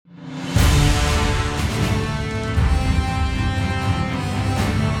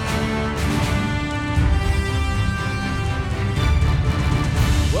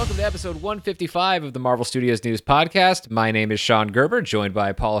episode 155 of the Marvel Studios News Podcast. My name is Sean Gerber, joined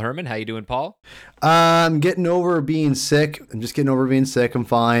by Paul Herman. How you doing, Paul? I'm getting over being sick. I'm just getting over being sick. I'm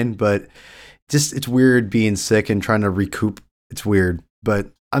fine, but it's weird being sick and trying to recoup. It's weird,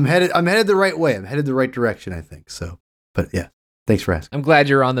 but I'm headed the right way. I'm headed the right direction, I think. So, but yeah. Thanks for asking. I'm glad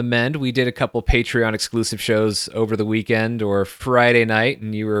you're on the mend. We did a couple Patreon exclusive shows over the weekend or Friday night,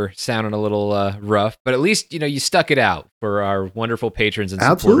 and you were sounding a little rough, but at least, you stuck it out for our wonderful patrons and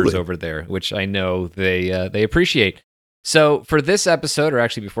supporters over there, which I know they appreciate. So for this episode, or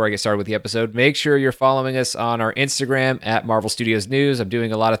actually before I get started with the episode, make sure you're following us on our Instagram at Marvel Studios News. I'm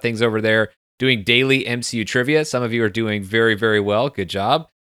doing a lot of things over there, doing daily MCU trivia. Some of you are doing very, very well. Good job.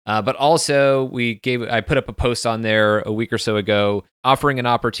 But also, I put up a post on there a week or so ago, offering an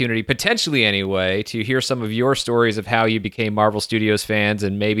opportunity, potentially anyway, to hear some of your stories of how you became Marvel Studios fans,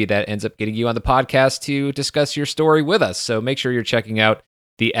 and maybe that ends up getting you on the podcast to discuss your story with us. So make sure you're checking out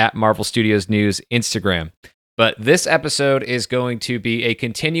the at Marvel Studios News Instagram. But this episode is going to be a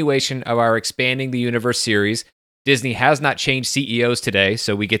continuation of our Expanding the Universe series. Disney has not changed CEOs today,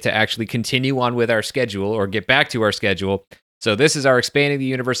 so we get to actually continue on with our schedule, or get back to our schedule. So this is our Expanding the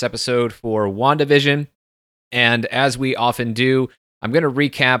Universe episode for WandaVision, and as we often do, I'm going to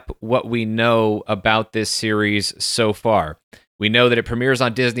recap what we know about this series so far. We know that it premieres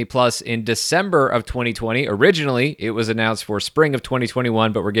on Disney Plus in December of 2020. Originally, it was announced for spring of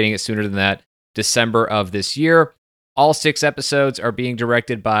 2021, but we're getting it sooner than that, December of this year. All 6 episodes are being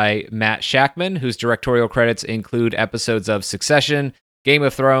directed by Matt Shakman, whose directorial credits include episodes of Succession, Game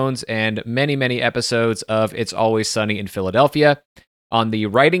of Thrones, and many, many episodes of It's Always Sunny in Philadelphia. On the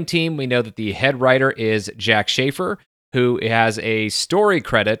writing team, we know that the head writer is Jack Schaefer, who has a story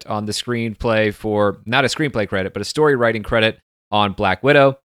credit on the screenplay for, not a screenplay credit, but a story writing credit on Black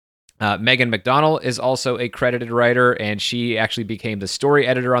Widow. Megan McDonnell is also a credited writer, and she actually became the story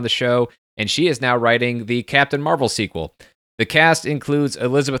editor on the show, and she is now writing the Captain Marvel sequel. The cast includes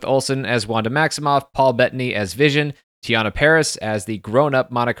Elizabeth Olsen as Wanda Maximoff, Paul Bettany as Vision, Tiana Paris as the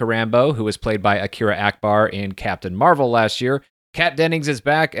grown-up Monica Rambeau, who was played by Akira Akbar in Captain Marvel last year. Kat Dennings is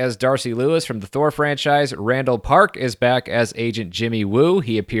back as Darcy Lewis from the Thor franchise. Randall Park is back as Agent Jimmy Woo.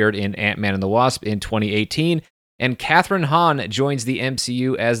 He appeared in Ant-Man and the Wasp in 2018. And Kathryn Hahn joins the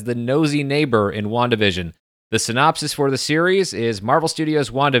MCU as the nosy neighbor in WandaVision. The synopsis for the series is Marvel Studios'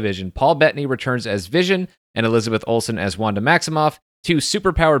 WandaVision. Paul Bettany returns as Vision and Elizabeth Olsen as Wanda Maximoff, 2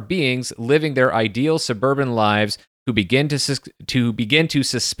 superpowered beings living their ideal suburban lives who begin to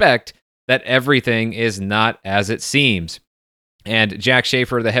suspect that everything is not as it seems. And Jack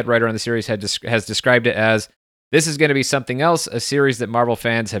Schaefer, the head writer on the series, has described it as, this is going to be something else, a series that Marvel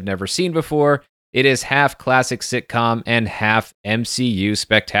fans have never seen before. It is half classic sitcom and half MCU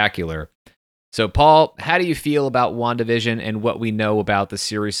spectacular. So, Paul, how do you feel about WandaVision and what we know about the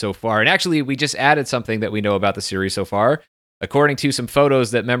series so far? And actually, we just added something that we know about the series so far. According to some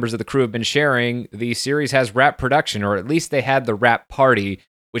photos that members of the crew have been sharing, the series has wrap production, or at least they had the wrap party,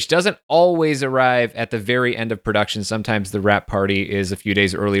 which doesn't always arrive at the very end of production. Sometimes the wrap party is a few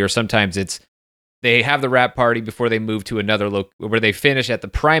days earlier. Sometimes they have the wrap party before they move to another where they finish at the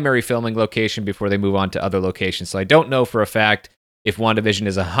primary filming location before they move on to other locations. So I don't know for a fact if WandaVision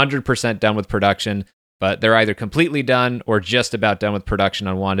is 100% done with production, but they're either completely done or just about done with production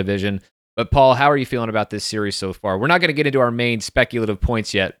on WandaVision. But Paul, how are you feeling about this series so far? We're not going to get into our main speculative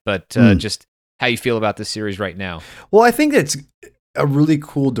points yet, but just how you feel about this series right now. Well, I think it's a really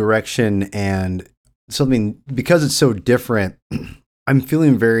cool direction, and something, because it's so different, I'm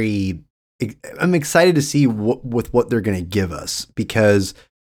excited to see what they're going to give us, because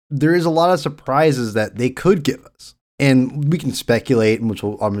there is a lot of surprises that they could give us. And we can speculate, which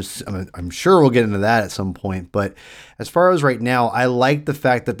I'm sure we'll get into that at some point. But as far as right now, I like the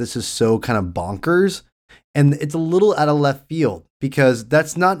fact that this is so kind of bonkers, and it's a little out of left field, because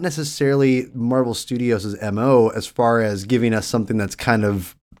that's not necessarily Marvel Studios' MO as far as giving us something that's kind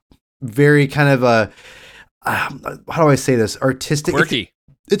of very kind of a, how do I say this? Artistic. Quirky.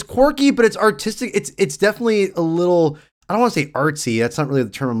 It's quirky, but it's artistic. It's definitely a little, I don't want to say artsy. That's not really the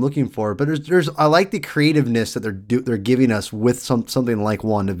term I'm looking for, but I like the creativeness that they're giving us with something like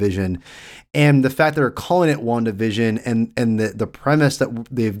WandaVision, and the fact that they're calling it WandaVision, and the premise that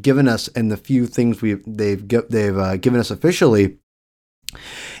they've given us, and the few things they've given us officially.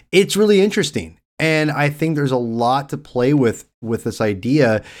 It's really interesting, and I think there's a lot to play with this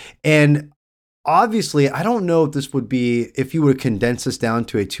idea. And obviously, I don't know if this would be, if you would condense this down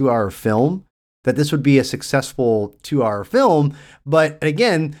to a 2-hour film, that this would be a successful 2-hour film. But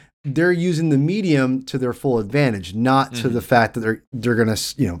again, they're using the medium to their full advantage, not to the fact that they're going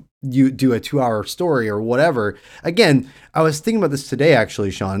to, you do a 2-hour story or whatever. Again, I was thinking about this today,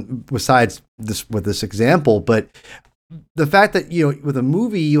 actually, Sean, besides this with this example, but the fact that, with a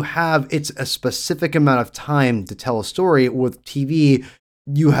movie, it's a specific amount of time to tell a story. With TV,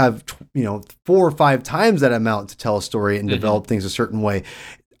 you have, 4 or 5 times that amount to tell a story and develop things a certain way.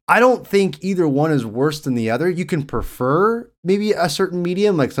 I don't think either one is worse than the other. You can prefer maybe a certain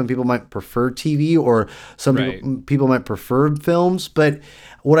medium, like some people might prefer TV or some people might prefer films. But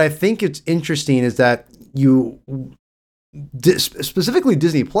what I think it's interesting is that specifically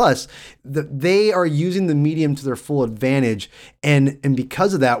Disney Plus, they are using the medium to their full advantage. And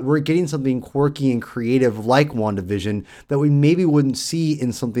because of that, we're getting something quirky and creative like WandaVision that we maybe wouldn't see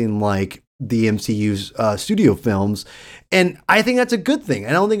in something like the MCU's studio films. And I think that's a good thing.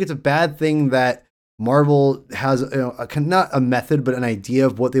 I don't think it's a bad thing that Marvel has not a method, but an idea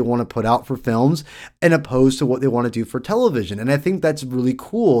of what they want to put out for films and opposed to what they want to do for television. And I think that's really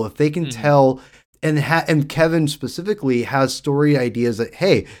cool if they can tell, and Kevin specifically has story ideas that,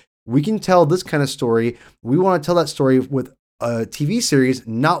 hey, we can tell this kind of story. We want to tell that story with a TV series,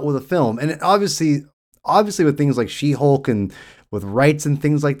 not with a film. And obviously with things like She-Hulk and with rights and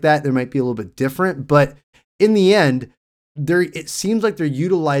things like that, there might be a little bit different, but in the end, it seems like they're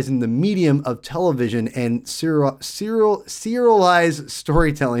utilizing the medium of television and serialized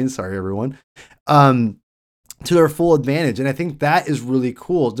storytelling. Sorry, everyone. To their full advantage. And I think that is really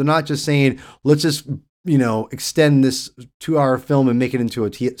cool. They're not just saying, let's just, extend this 2-hour film and make it into a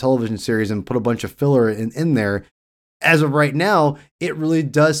television series and put a bunch of filler in there. As of right now, it really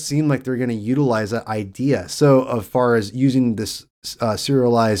does seem like they're going to utilize that idea. So as far as using this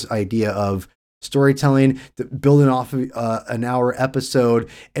serialized idea of storytelling, building off of an hour episode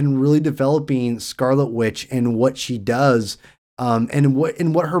and really developing Scarlet Witch and what she does and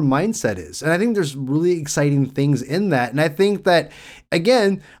what her mindset is. And I think there's really exciting things in that. And I think that,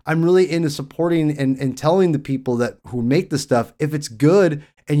 again, I'm really into supporting and telling the people who make the stuff, if it's good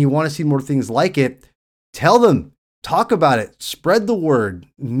and you want to see more things like it, tell them. Talk about it, spread the word,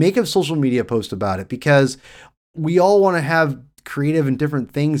 make a social media post about it, because we all want to have creative and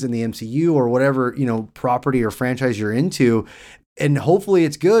different things in the MCU or whatever, property or franchise you're into. And hopefully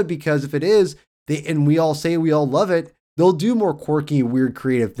it's good, because if it is, and we all say we all love it, they'll do more quirky, weird,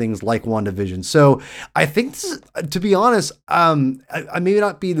 creative things like WandaVision. So I think to be honest, I may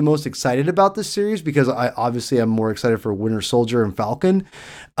not be the most excited about this series, because I'm more excited for Winter Soldier and Falcon,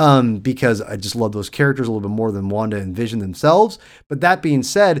 because I just love those characters a little bit more than Wanda and Vision themselves. But that being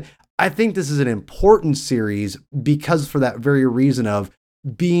said, I think this is an important series because for that very reason of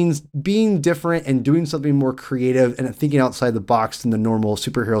being different and doing something more creative and thinking outside the box than the normal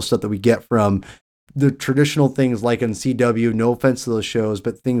superhero stuff that we get from the traditional things like in CW. No offense to those shows,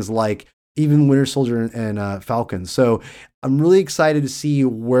 but things like even Winter Soldier and Falcon. So I'm really excited to see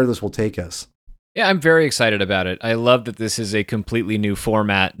where this will take us. Yeah, I'm very excited about it. I love that this is a completely new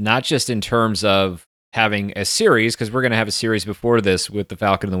format, not just in terms of having a series, because we're going to have a series before this with the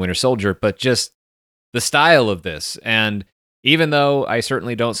Falcon and the Winter Soldier, but just the style of this. And even though I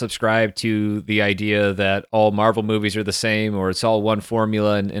certainly don't subscribe to the idea that all Marvel movies are the same or it's all one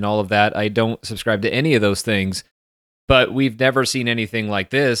formula and all of that, I don't subscribe to any of those things. But we've never seen anything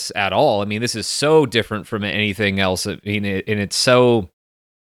like this at all. I mean, this is so different from anything else. I mean, and it's so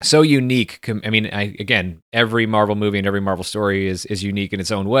unique. I mean, again, every Marvel movie and every Marvel story is unique in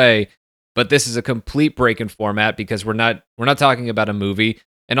its own way. But this is a complete break in format, because we're not talking about a movie.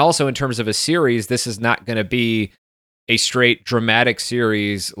 And also in terms of a series, this is not going to be a straight dramatic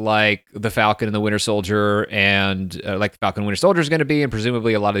series like the Falcon and the Winter Soldier and like the Falcon and Winter Soldier is going to be, and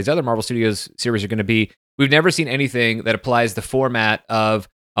presumably a lot of these other Marvel Studios series are going to be. We've never seen anything that applies the format of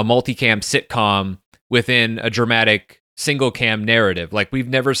a multicam sitcom within a dramatic single cam narrative. Like, we've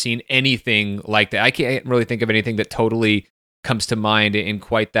never seen anything like that. I can't really think of anything that totally comes to mind in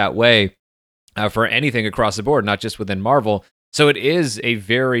quite that way for anything across the board, not just within Marvel. So it is a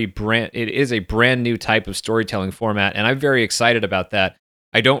brand new type of storytelling format, and I'm very excited about that.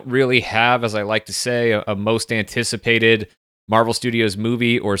 I don't really have, as I like to say, a most anticipated Marvel Studios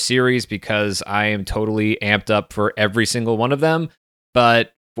movie or series, because I am totally amped up for every single one of them.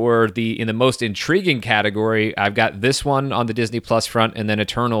 But in the most intriguing category, I've got this one on the Disney Plus front, and then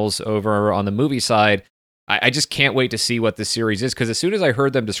Eternals over on the movie side. I just can't wait to see what this series is, because as soon as I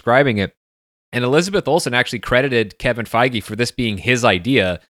heard them describing it, and Elizabeth Olsen actually credited Kevin Feige for this being his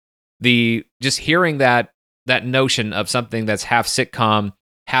idea. Just hearing that notion of something that's half sitcom,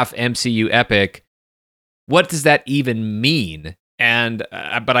 half MCU epic, what does that even mean? And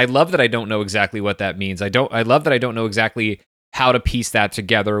but I love that I don't know exactly what that means. I love that I don't know exactly how to piece that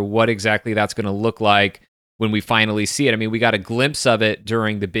together, what exactly that's going to look like when we finally see it. I mean, we got a glimpse of it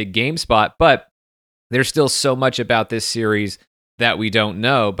during the big game spot, but there's still so much about this series that we don't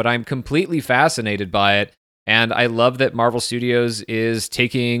know. But I'm completely fascinated by it. And I love that Marvel Studios is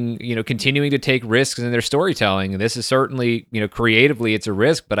continuing to take risks in their storytelling. And this is certainly, creatively, it's a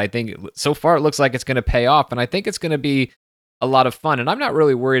risk, but I think so far it looks like it's going to pay off. And I think it's going to be a lot of fun. And I'm not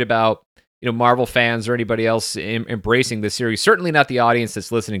really worried about, Marvel fans or anybody else embracing this series. Certainly not the audience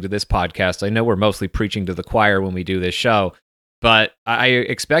that's listening to this podcast. I know we're mostly preaching to the choir when we do this show, but I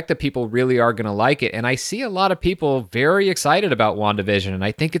expect that people really are going to like it. And I see a lot of people very excited about WandaVision. And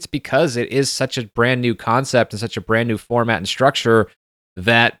I think it's because it is such a brand new concept and such a brand new format and structure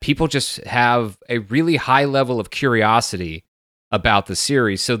that people just have a really high level of curiosity about the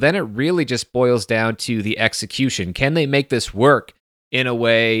series. So then it really just boils down to the execution. Can they make this work in a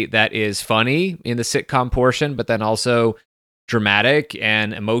way that is funny in the sitcom portion, but then also dramatic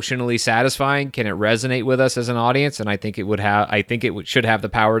and emotionally satisfying? Can it resonate with us as an audience? And I think it would have. I think it should have the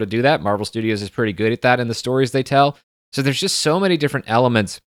power to do that. Marvel Studios is pretty good at that in the stories they tell. So there's just so many different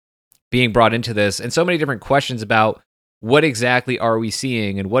elements being brought into this, and so many different questions about what exactly are we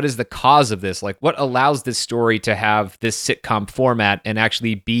seeing, and what is the cause of this? Like, what allows this story to have this sitcom format and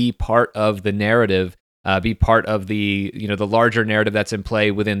actually be part of the narrative, be part of the the larger narrative that's in play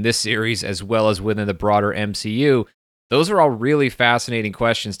within this series as well as within the broader MCU. Those are all really fascinating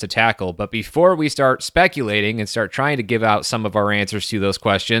questions to tackle. But before we start speculating and start trying to give out some of our answers to those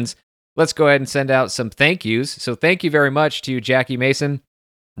questions, let's go ahead and send out some thank yous. So thank you very much to Jackie Mason,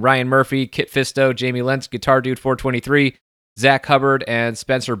 Ryan Murphy, Kit Fisto, Jamie Lentz, Guitar Dude 423, Zach Hubbard, and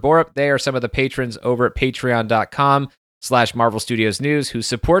Spencer Borup. They are some of the patrons over at patreon.com/Marvel Studios News who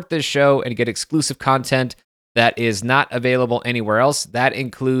support this show and get exclusive content that is not available anywhere else. That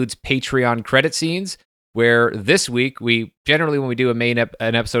includes Patreon credit scenes, where this week, we generally, when we do an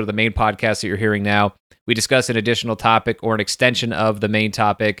episode of the main podcast that you're hearing now, we discuss an additional topic or an extension of the main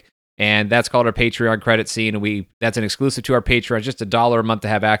topic, and that's called our Patreon credit scene. And that's an exclusive to our Patreon, just $1 a month to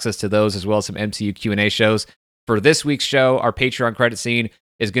have access to those, as well as some MCU Q&A shows. For this week's show, our Patreon credit scene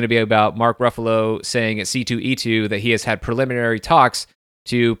is going to be about Mark Ruffalo saying at C2E2 that he has had preliminary talks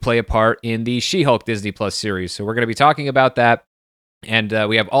to play a part in the She-Hulk Disney Plus series. So we're going to be talking about that, and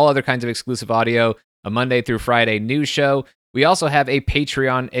we have all other kinds of exclusive audio, a Monday through Friday news show. We also have a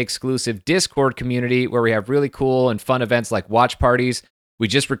Patreon exclusive Discord community where we have really cool and fun events like watch parties. We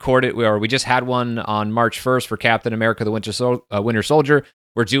just had one on March 1st for Captain America, the Winter Soldier.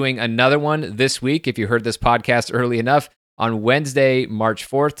 We're doing another one this week, if you heard this podcast early enough, on Wednesday, March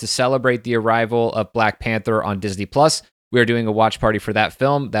 4th, to celebrate the arrival of Black Panther on Disney Plus. We are doing a watch party for that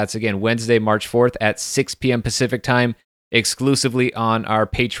film. That's, again, Wednesday, March 4th at 6 p.m. Pacific time, exclusively on our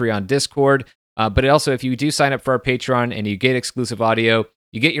Patreon Discord. But also, if you do sign up for our Patreon and you get exclusive audio,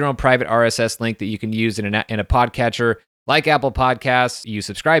 you get your own private RSS link that you can use in a podcatcher like Apple Podcasts. You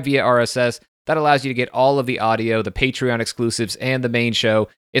subscribe via RSS. That allows you to get all of the audio, the Patreon exclusives, and the main show.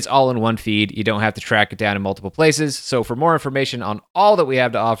 It's all in one feed. You don't have to track it down in multiple places. So for more information on all that we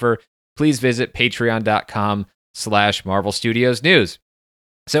have to offer, please visit patreon.com/Marvel Studios News.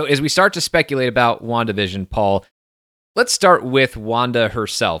 So as we start to speculate about WandaVision, Paul, let's start with Wanda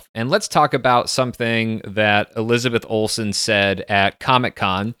herself, and let's talk about something that Elizabeth Olsen said at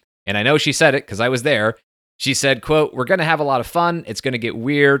Comic-Con, and I know she said it because I was there. She said, quote, "We're going to have a lot of fun. It's going to get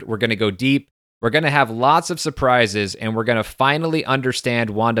weird. We're going to go deep. We're going to have lots of surprises, and we're going to finally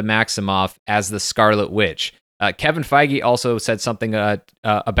understand Wanda Maximoff as the Scarlet Witch." Kevin Feige also said something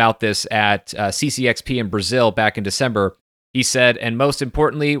about this at CCXP in Brazil back in December. He said, "And most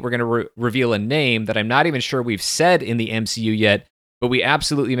importantly, we're going to reveal a name that I'm not even sure we've said in the MCU yet, but we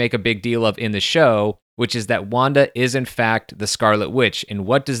absolutely make a big deal of in the show, which is that Wanda is in fact the Scarlet Witch. And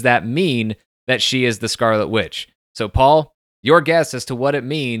what does that mean that she is the Scarlet Witch?" So, Paul, your guess as to what it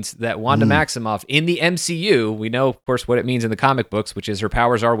means that Wanda Maximoff in the MCU, we know, of course, what it means in the comic books, which is her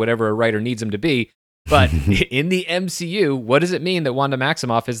powers are whatever a writer needs them to be. But in the MCU, what does it mean that Wanda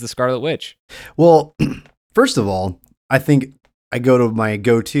Maximoff is the Scarlet Witch? Well, first of all, I think I go to my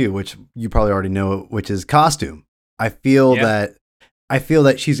go-to, which you probably already know, which is costume. I feel that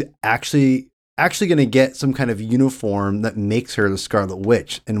she's actually going to get some kind of uniform that makes her the Scarlet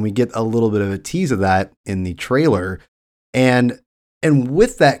Witch, and we get a little bit of a tease of that in the trailer. And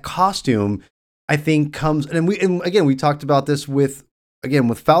with that costume, I think comes, and again we talked about this with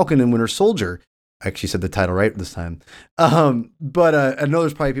Falcon and Winter Soldier. I actually said the title right this time. But I know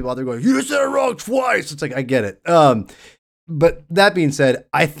there's probably people out there going, "You said it wrong twice." It's like, I get it. But that being said,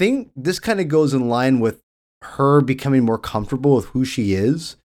 I think this kind of goes in line with her becoming more comfortable with who she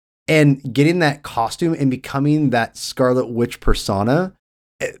is. and getting that costume and becoming that Scarlet Witch persona,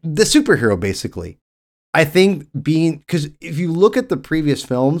 the superhero basically. I think because if you look at the previous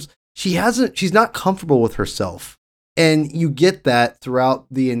films, she's not comfortable with herself. And you get that throughout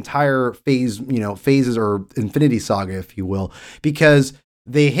the entire phases or Infinity Saga, if you will, because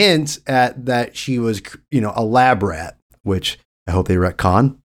they hint at that she was, a lab rat, which I hope they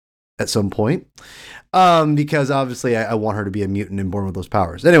retcon at some point. Because obviously I want her to be a mutant and born with those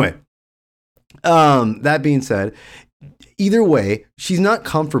powers. Anyway, that being said, either way, she's not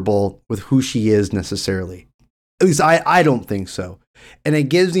comfortable with who she is necessarily. At least I don't think so. And it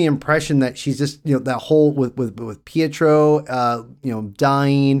gives the impression that she's just, that whole with Pietro,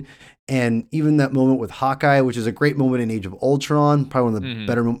 dying, and even that moment with Hawkeye, which is a great moment in Age of Ultron, probably one of the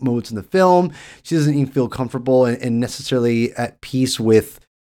better moments in the film. She doesn't even feel comfortable and necessarily at peace with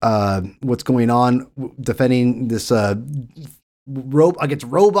what's going on, defending this against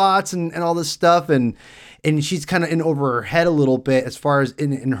robots and all this stuff, and she's kind of in over her head a little bit as far as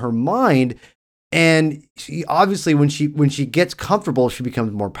in her mind. And she obviously, when she gets comfortable, she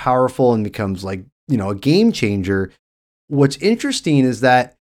becomes more powerful and becomes like, a game changer. What's interesting is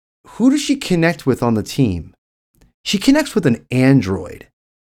that who does she connect with on the team? She connects with an android.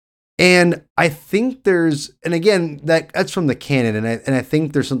 And I think and again, that's from the canon. And I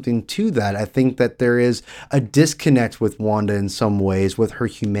think there's something to that. I think that there is a disconnect with Wanda in some ways, with her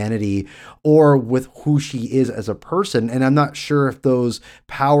humanity or with who she is as a person. And I'm not sure if those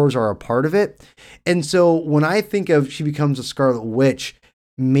powers are a part of it. And so when I think of she becomes a Scarlet Witch,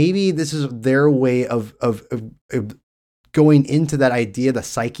 maybe this is their way of going into that idea, the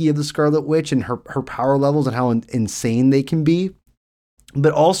psyche of the Scarlet Witch and her power levels and how insane they can be.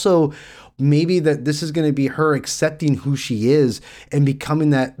 But also maybe that this is going to be her accepting who she is and becoming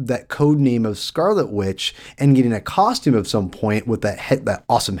that code name of Scarlet Witch and getting a costume at some point with that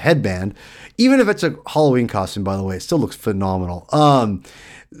awesome headband. Even if it's a Halloween costume, by the way, it still looks phenomenal. Or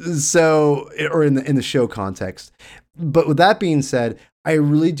in the show context. But with that being said, I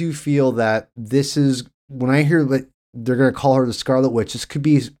really do feel that this is, when I hear that they're going to call her the Scarlet Witch, this could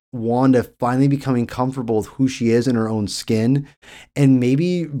be Wanda finally becoming comfortable with who she is in her own skin and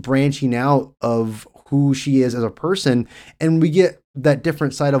maybe branching out of who she is as a person. And we get that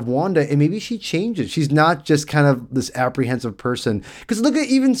different side of Wanda and maybe she changes. She's not just kind of this apprehensive person. Because look at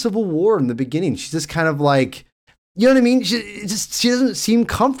even Civil War in the beginning. She's just kind of like, you know what I mean? She doesn't seem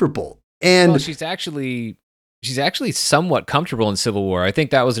comfortable. And she's actually somewhat comfortable in Civil War. I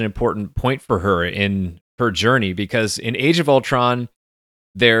think that was an important point for her in her journey, because in Age of Ultron,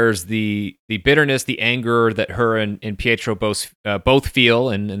 there's the bitterness, the anger that her and Pietro both feel,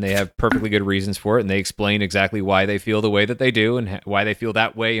 and they have perfectly good reasons for it, and they explain exactly why they feel the way that they do and why they feel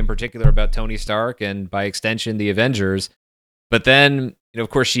that way in particular about Tony Stark and by extension the Avengers. But then, of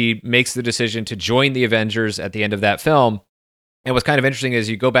course, she makes the decision to join the Avengers at the end of that film. And what's kind of interesting is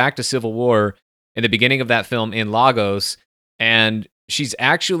you go back to Civil War in the beginning of that film in Lagos, and she's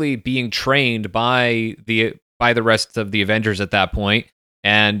actually being trained by the rest of the Avengers at that point.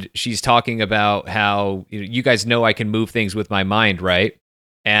 And she's talking about how, you guys know I can move things with my mind, right?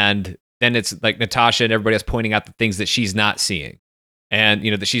 And then it's like Natasha and everybody else pointing out the things that she's not seeing. And,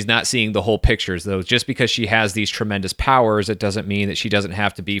 that she's not seeing the whole pictures, though. Just because she has these tremendous powers, it doesn't mean that she doesn't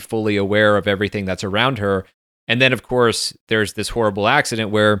have to be fully aware of everything that's around her. And then, of course, there's this horrible accident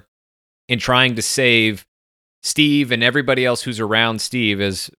where, in trying to save Steve and everybody else who's around Steve,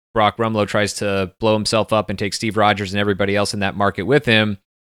 as Brock Rumlow tries to blow himself up and take Steve Rogers and everybody else in that market with him,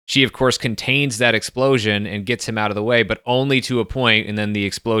 she, of course, contains that explosion and gets him out of the way, but only to a point, and then the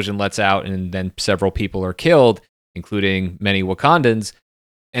explosion lets out, and then several people are killed, including many Wakandans.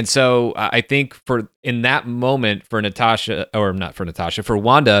 And so I think in that moment for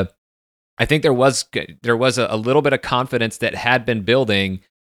Wanda, I think there was a little bit of confidence that had been building,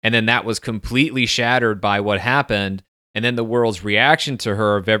 and then that was completely shattered by what happened. And then the world's reaction to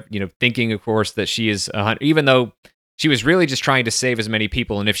her, thinking, of course, that she is even though she was really just trying to save as many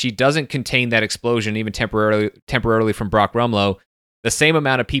people. And if she doesn't contain that explosion, even temporarily from Brock Rumlow, the same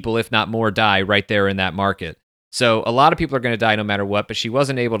amount of people, if not more, die right there in that market. So a lot of people are going to die no matter what, but she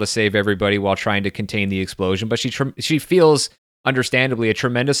wasn't able to save everybody while trying to contain the explosion. But she feels, understandably, a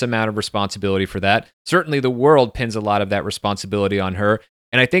tremendous amount of responsibility for that. Certainly the world pins a lot of that responsibility on her.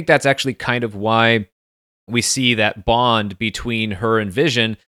 And I think that's actually kind of why we see that bond between her and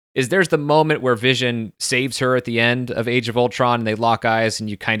Vision. Is there's the moment where Vision saves her at the end of Age of Ultron and they lock eyes and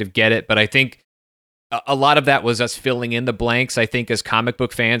you kind of get it. But I think a lot of that was us filling in the blanks, I think, as comic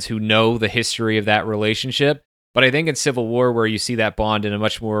book fans who know the history of that relationship. But I think in Civil War, where you see that bond in a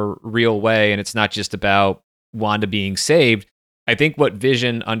much more real way, and it's not just about Wanda being saved, I think what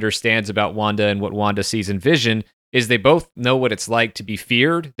Vision understands about Wanda and what Wanda sees in Vision is they both know what it's like to be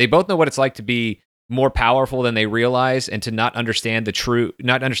feared. They both know what it's like to be more powerful than they realize and to not understand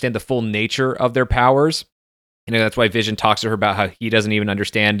the full nature of their powers. That's why Vision talks to her about how he doesn't even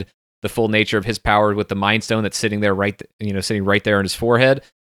understand the full nature of his power with the Mind Stone that's sitting there sitting right there on his forehead.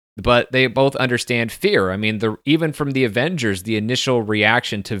 But they both understand fear. I mean, even from the Avengers, the initial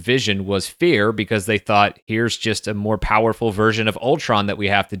reaction to Vision was fear because they thought, here's just a more powerful version of Ultron that we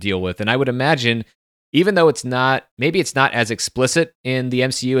have to deal with. And I would imagine, even though maybe it's not as explicit in the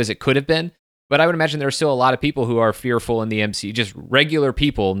MCU as it could have been, but I would imagine there are still a lot of people who are fearful in the MCU, just regular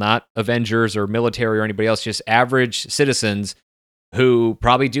people, not Avengers or military or anybody else, just average citizens who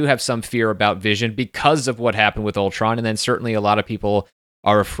probably do have some fear about Vision because of what happened with Ultron. And then certainly a lot of people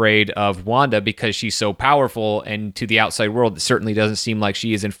are afraid of Wanda because she's so powerful, and to the outside world, it certainly doesn't seem like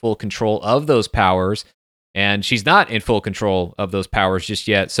she is in full control of those powers, and she's not in full control of those powers just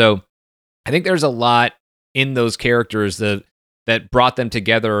yet. So I think there's a lot in those characters that brought them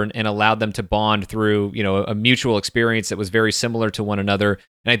together and allowed them to bond through, a mutual experience that was very similar to one another.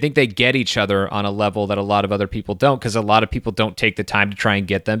 And I think they get each other on a level that a lot of other people don't, because a lot of people don't take the time to try and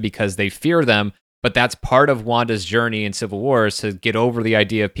get them because they fear them. But that's part of Wanda's journey in Civil War, is to get over the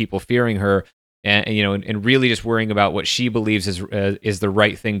idea of people fearing her and really just worrying about what she believes is the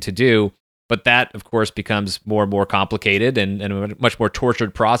right thing to do. But that, of course, becomes more and more complicated and a much more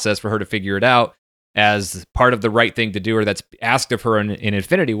tortured process for her to figure it out, as part of the right thing to do, or that's asked of her in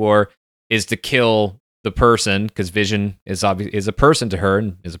Infinity War, is to kill the person, because Vision is a person to her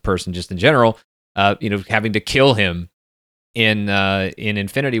and is a person just in general. Having to kill him in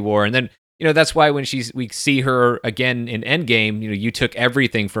Infinity War, and then that's why when we see her again in Endgame, you took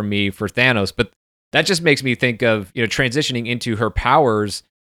everything from me for Thanos. But that just makes me think of transitioning into her powers.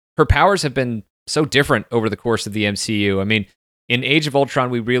 Her powers have been so different over the course of the MCU. I mean, in Age of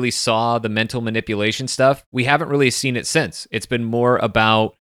Ultron, we really saw the mental manipulation stuff. We haven't really seen it since. It's been more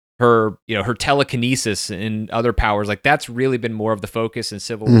about her, her telekinesis and other powers. Like, that's really been more of the focus in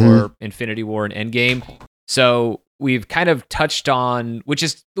Civil War, Infinity War, and Endgame. So we've kind of touched on, which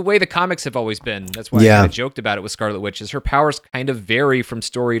is the way the comics have always been. That's why I kind of joked about it with Scarlet Witch, is her powers kind of vary from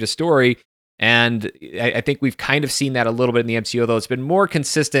story to story. And I think we've kind of seen that a little bit in the MCU, though it's been more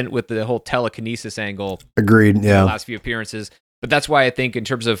consistent with the whole telekinesis angle. Agreed, yeah. In the last few appearances. But that's why I think in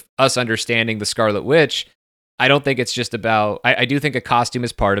terms of us understanding the Scarlet Witch, I don't think it's just about, I do think a costume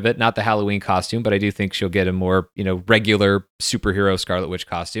is part of it, not the Halloween costume, but I do think she'll get a more, regular superhero Scarlet Witch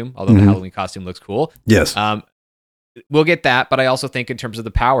costume, although the Halloween costume looks cool. Yes. We'll get that, but I also think in terms of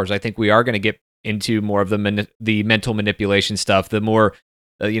the powers, I think we are going to get into more of the mental manipulation stuff, the more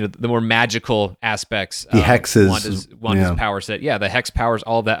the more magical aspects, the hexes, Wanda's power set, the hex powers,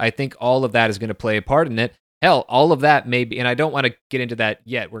 all of that. I think all of that is going to play a part in it. Hell, all of that may be, and I don't want to get into that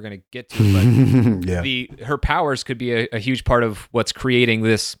yet. We're going to get to it, but her powers could be a huge part of what's creating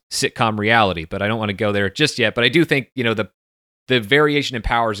this sitcom reality. But I don't want to go there just yet. But I do think the variation in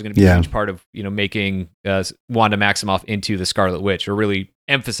powers is going to be a huge part of making Wanda Maximoff into the Scarlet Witch, or really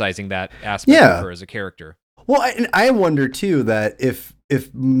emphasizing that aspect of her as a character. Well, I wonder too that if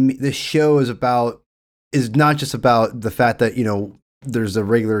the show is not just about the fact that there's a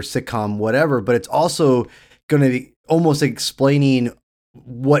regular sitcom, whatever, but it's also going to be almost explaining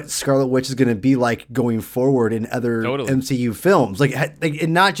what Scarlet Witch is going to be like going forward in other MCU films, like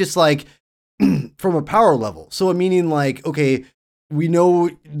and not just like from a power level. So meaning like, okay, we know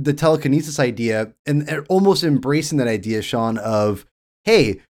the telekinesis idea, and almost embracing that idea, Sean, of,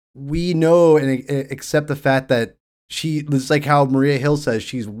 hey, we know and accept the fact that it's like how Maria Hill says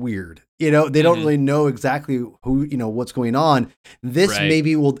she's weird. They don't really know exactly who, what's going on. This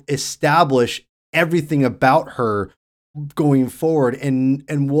maybe will establish everything about her going forward,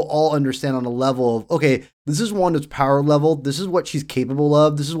 and we'll all understand on a level of, okay, this is Wanda's power level. This is what she's capable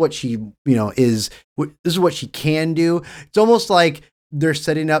of. This is what she, this is what she can do. It's almost like they're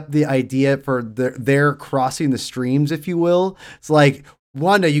setting up the idea for their crossing the streams, if you will. It's like,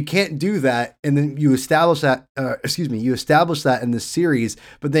 Wanda, you can't do that, and then you establish that. You establish that in this series,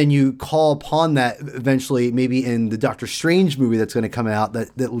 but then you call upon that eventually, maybe in the Doctor Strange movie that's going to come out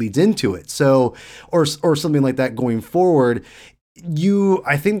that leads into it. So, or something like that going forward.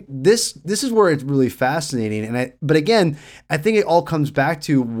 I think this is where it's really fascinating, but again, I think it all comes back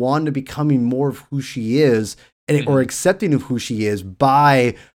to Wanda becoming more of who she is, or accepting of who she is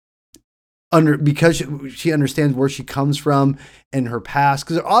because she understands where she comes from and her past.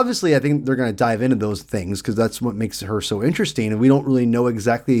 Because obviously, I think they're going to dive into those things, because that's what makes her so interesting. And we don't really know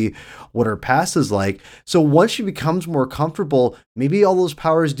exactly what her past is like. So once she becomes more comfortable, maybe all those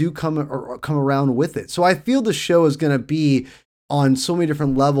powers do come around with it. So I feel the show is going to be on so many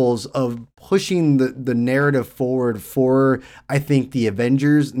different levels of pushing the narrative forward for, I think, the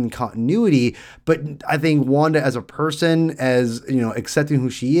Avengers and continuity. But I think Wanda as a person, as, you know, accepting who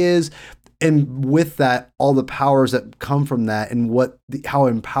she is, and with that, all the powers that come from that, and how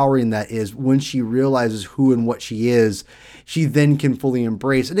empowering that is when she realizes who and what she is, she then can fully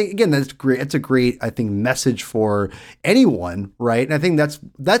embrace. And again, that's great. That's a great, I think, message for anyone, right? And I think that's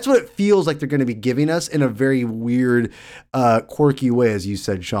what it feels like they're going to be giving us in a very weird, quirky way, as you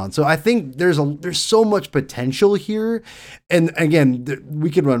said, Sean. So I think there's so much potential here, and again,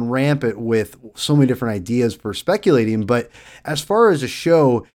 we could run rampant with so many different ideas for speculating. But as far as a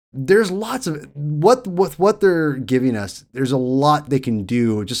show, there's lots of what they're giving us. There's a lot they can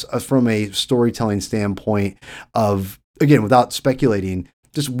do just from a storytelling standpoint of, again, without speculating,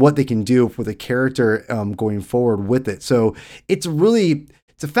 just what they can do for the character going forward with it. So it's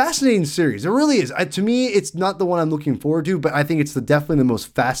a fascinating series. It really is. To me, it's not the one I'm looking forward to, but I think it's definitely the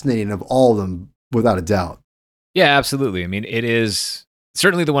most fascinating of all of them, without a doubt. Yeah, absolutely. I mean, it is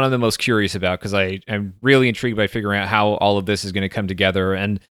certainly the one I'm the most curious about, because I'm really intrigued by figuring out how all of this is going to come together.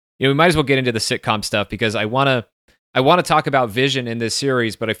 And you know, we might as well get into the sitcom stuff, because I want to talk about Vision in this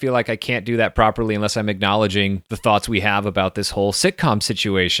series, but I feel like I can't do that properly unless I'm acknowledging the thoughts we have about this whole sitcom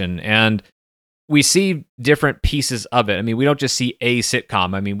situation. And we see different pieces of it. I mean, we don't just see a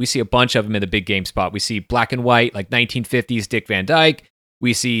sitcom. I mean, we see a bunch of them in the big game spot. We see black and white, like 1950s Dick Van Dyke.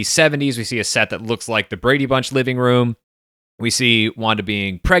 We see 70s. We see a set that looks like the Brady Bunch living room. We see Wanda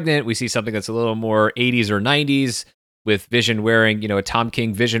being pregnant. We see something that's a little more 80s or 90s, with Vision wearing, you know, a Tom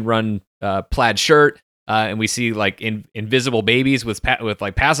King Vision Run plaid shirt. And we see like invisible babies with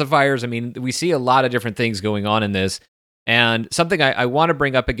like pacifiers. I mean, we see a lot of different things going on in this. And something I want to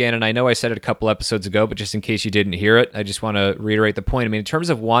bring up again, and I know I said it a couple episodes ago, but just in case you didn't hear it, I just want to reiterate the point. I mean, in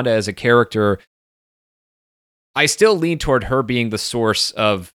terms of Wanda as a character, I still lean toward her being the source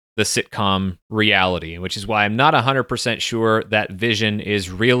of the sitcom reality, which is why I'm not 100% sure that Vision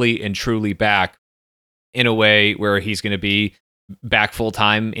is really and truly back in a way where he's going to be back full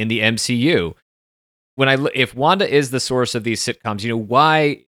time in the MCU. If Wanda is the source of these sitcoms, you know,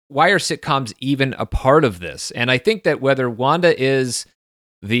 why are sitcoms even a part of this? And I think that whether Wanda is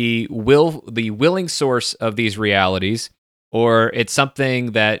the willing source of these realities, or it's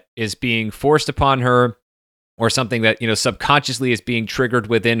something that is being forced upon her, or something that, you know, subconsciously is being triggered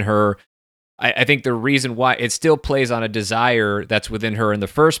within her, I think the reason why it still plays on a desire that's within her in the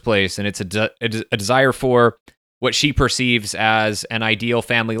first place, and it's a desire for what she perceives as an ideal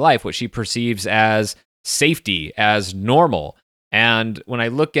family life, what she perceives as safety, as normal. And when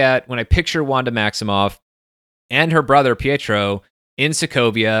I picture Wanda Maximoff and her brother Pietro in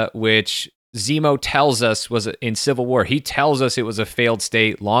Sokovia, which Zemo tells us was in Civil War, he tells us it was a failed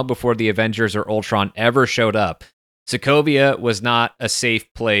state long before the Avengers or Ultron ever showed up. Sokovia was not a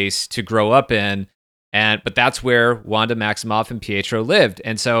safe place to grow up in, but that's where Wanda Maximoff and Pietro lived.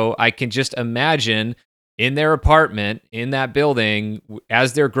 And so I can just imagine in their apartment, in that building,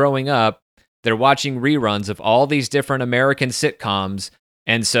 as they're growing up, they're watching reruns of all these different American sitcoms.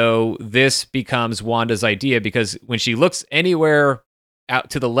 And so this becomes Wanda's idea, because when she looks anywhere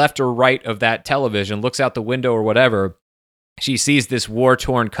out to the left or right of that television, looks out the window or whatever, she sees this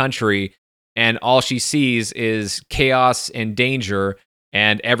war-torn country, and all she sees is chaos and danger,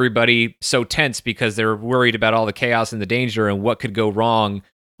 and everybody so tense because they're worried about all the chaos and the danger and what could go wrong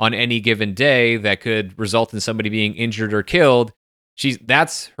on any given day that could result in somebody being injured or killed.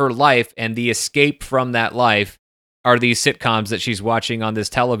 That's her life, and the escape from that life are these sitcoms that she's watching on this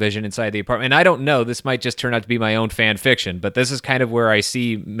television inside the apartment. And I don't know, this might just turn out to be my own fan fiction, but this is kind of where I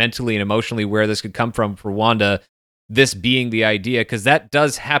see mentally and emotionally where this could come from for Wanda, this being the idea, because that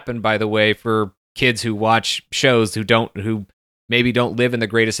does happen, by the way, for kids who watch shows who maybe don't live in the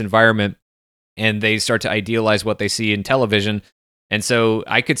greatest environment, and they start to idealize what they see in television. And so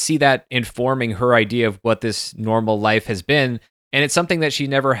I could see that informing her idea of what this normal life has been. And it's something that she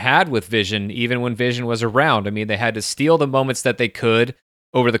never had with Vision, even when Vision was around. I mean, they had to steal the moments that they could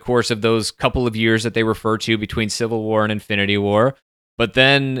over the course of those couple of years that they refer to between Civil War and Infinity War. But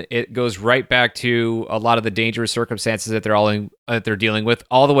then it goes right back to a lot of the dangerous circumstances that they're dealing with,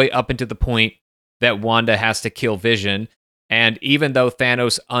 all the way up into the point that Wanda has to kill Vision. And even though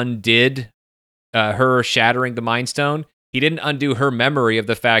Thanos undid her shattering the Mind Stone, he didn't undo her memory of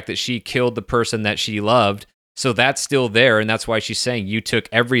the fact that she killed the person that she loved. So that's still there, and that's why she's saying, you took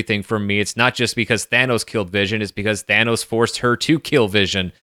everything from me. It's not just because Thanos killed Vision, it's because Thanos forced her to kill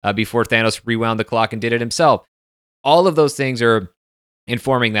Vision before Thanos rewound the clock and did it himself. All of those things are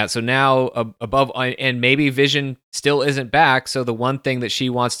informing that. So now, above, and maybe Vision still isn't back, so the one thing that she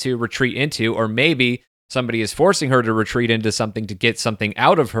wants to retreat into, or maybe somebody is forcing her to retreat into something to get something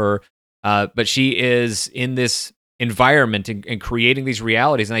out of her. But she is in this environment and creating these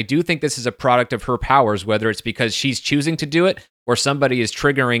realities. And I do think this is a product of her powers, whether it's because she's choosing to do it or somebody is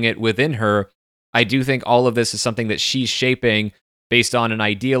triggering it within her. I do think all of this is something that she's shaping based on an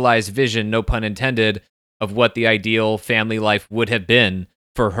idealized vision, no pun intended, of what the ideal family life would have been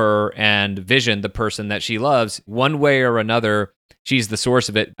for her and Vision, the person that she loves. One way or another, she's the source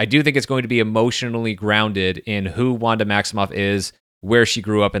of it. I do think it's going to be emotionally grounded in who Wanda Maximoff is, where she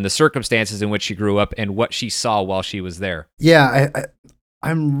grew up, and the circumstances in which she grew up, and what she saw while she was there. Yeah,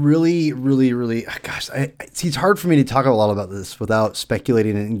 I'm really, really, really, gosh, see, it's hard for me to talk a lot about this without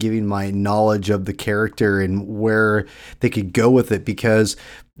speculating and giving my knowledge of the character and where they could go with it, because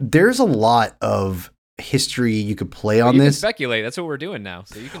there's a lot of history you could play on you this. Can speculate. That's what we're doing now.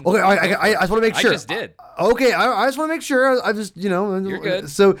 So you can. Okay, I just want to make sure. I just did. Okay, I just want to make sure. I just, You're good.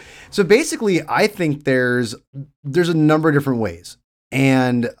 So basically, I think there's a number of different ways.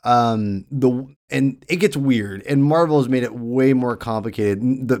 And and it gets weird, and Marvel has made it way more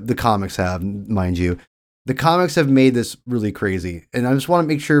complicated. The comics have, mind you, the comics have made this really crazy, and I just want to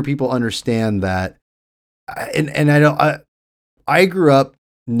make sure people understand that. And I grew up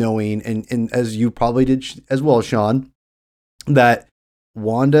knowing, and as you probably did as well, Sean, that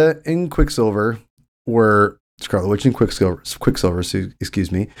Wanda and Quicksilver were Scarlet Witch and Quicksilver,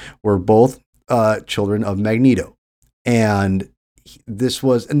 excuse me, were both children of Magneto, and this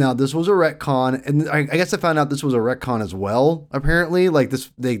was a retcon, and I guess I found out this was a retcon as well. Apparently, like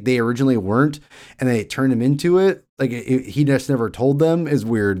this, they originally weren't, and they turned him into it. Like he just never told them. Is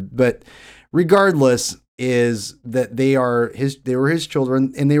weird, but regardless, is that they were his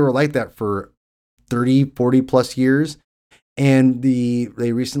children, and they were like that for 30, 40 plus years, and they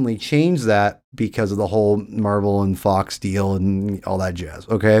recently changed that because of the whole Marvel and Fox deal and all that jazz.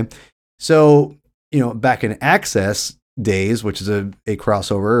 Okay, so back in Access days, which is a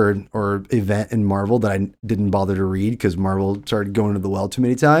crossover or event in Marvel that I didn't bother to read because Marvel started going to the well too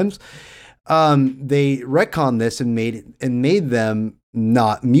many times. They retconned this and made them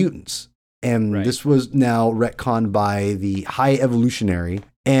not mutants, and This was now retconned by the High Evolutionary,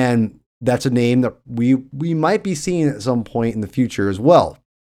 and that's a name that we might be seeing at some point in the future as well.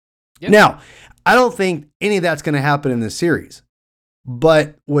 Yep. Now, I don't think any of that's going to happen in this series,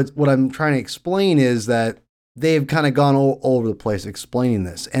 but what I'm trying to explain is that they've kind of gone all over the place explaining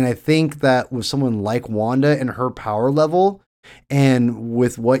this. And I think that with someone like Wanda and her power level, and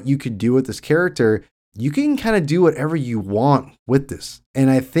with what you could do with this character, you can kind of do whatever you want with this. And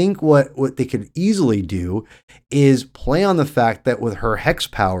I think what they could easily do is play on the fact that with her hex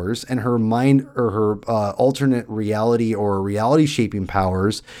powers and her mind, or her alternate reality or reality shaping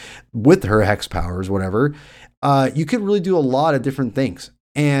powers, with her hex powers, whatever, you could really do a lot of different things.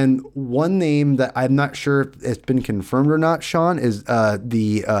 And one name that I'm not sure if it's been confirmed or not, Sean, is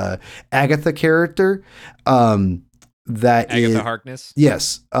the Agatha character. Agatha Harkness?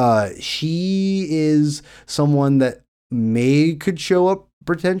 Yes. She is someone that could show up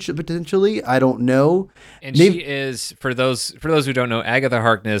potentially. I don't know. And she is, for those who don't know, Agatha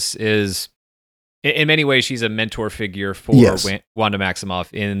Harkness is, in many ways, she's a mentor figure for Wanda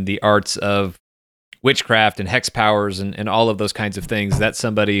Maximoff in the arts of witchcraft and hex powers and all of those kinds of things. That's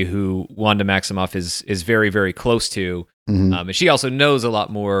somebody who Wanda Maximoff is very, very close to. Mm-hmm. And she also knows a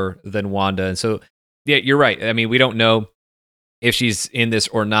lot more than Wanda. And so, yeah, you're right. I mean, we don't know if she's in this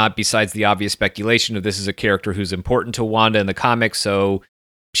or not, besides the obvious speculation of this is a character who's important to Wanda in the comics. So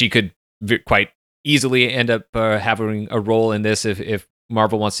she could quite easily end up having a role in this if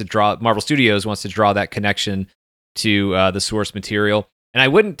Marvel Studios wants to draw that connection to the source material. And I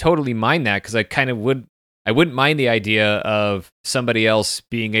wouldn't totally mind that, because I wouldn't mind the idea of somebody else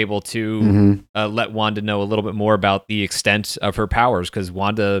being able to let Wanda know a little bit more about the extent of her powers, because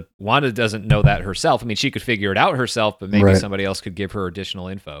Wanda doesn't know that herself. I mean, she could figure it out herself, but maybe somebody else could give her additional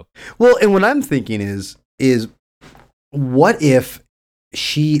info. Well, and what I'm thinking is what if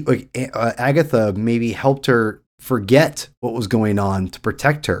Agatha maybe helped her forget what was going on to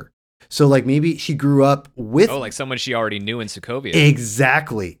protect her? So like maybe she grew up with... Oh, like someone she already knew in Sokovia.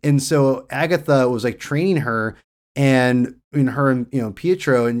 Exactly. And so Agatha was like training her and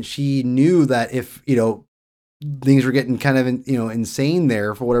Pietro, and she knew that if, things were getting kind of, insane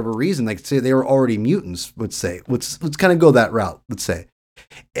there for whatever reason, like say they were already mutants, let's kind of go that route, let's say.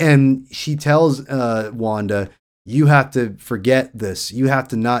 And she tells Wanda, you have to forget this. You have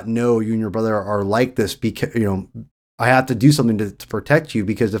to not know you and your brother are like this, because, I have to do something to protect you,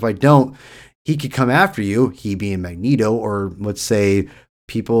 because if I don't, he could come after you, he being Magneto, or let's say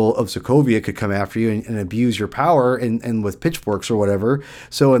people of Sokovia could come after you and abuse your power and with pitchforks or whatever.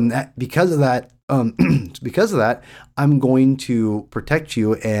 So because of that, because of that, I'm going to protect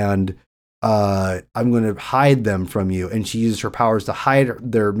you and I'm going to hide them from you. And she uses her powers to hide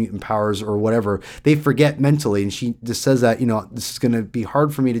their mutant powers or whatever. They forget mentally. And she just says that, this is going to be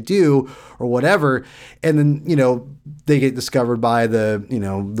hard for me to do or whatever. And then, they get discovered by the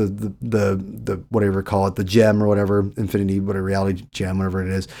whatever you call it, the gem or whatever, infinity, whatever reality gem, whatever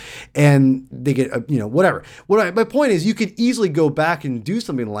it is. And they get, whatever. My point is you could easily go back and do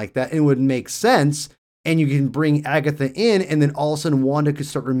something like that and it would make sense. And you can bring Agatha in, and then all of a sudden Wanda could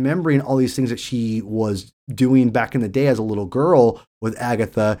start remembering all these things that she was doing back in the day as a little girl with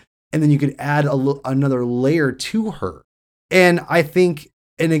Agatha. And then you could add another layer to her. And I think,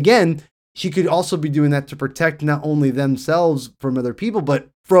 and again, she could also be doing that to protect not only themselves from other people, but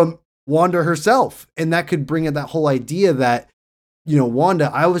from Wanda herself. And that could bring in that whole idea that, Wanda,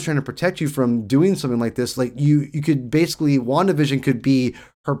 I was trying to protect you from doing something like this. Like you could basically, WandaVision could be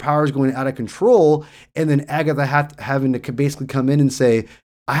her powers going out of control, and then Agatha having to basically come in and say,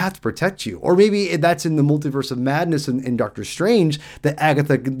 I have to protect you. Or maybe that's in the multiverse of madness in Doctor Strange that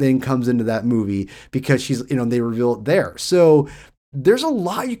Agatha then comes into that movie because she's, they reveal it there. So there's a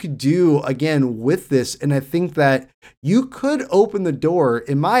lot you could do again with this. And I think that you could open the door,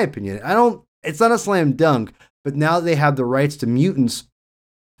 in my opinion. It's not a slam dunk, but now they have the rights to mutants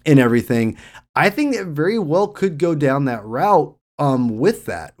and everything. I think that very well could go down that route with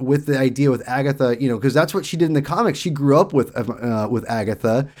the idea with Agatha, because that's what she did in the comics. She grew up with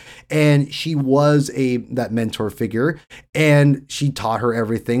Agatha, and she was that mentor figure, and she taught her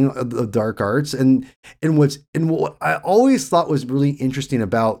everything of dark arts. And what I always thought was really interesting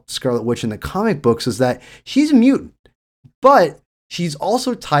about Scarlet Witch in the comic books is that she's a mutant, but she's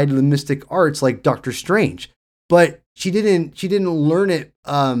also tied to the mystic arts like Doctor Strange. But she didn't learn it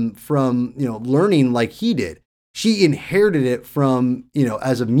from learning like he did. She inherited it from,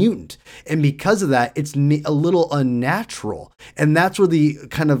 as a mutant. And because of that, it's a little unnatural. And that's where the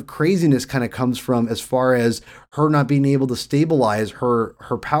kind of craziness kind of comes from as far as her not being able to stabilize her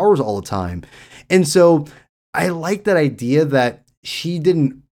powers all the time. And so I like that idea that she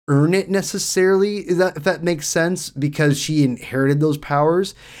didn't earn it necessarily, if that makes sense, because she inherited those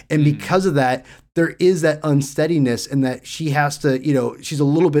powers. And because of that, there is that unsteadiness and that she has to, she's a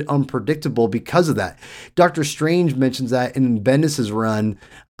little bit unpredictable because of that. Doctor Strange mentions that in Bendis's run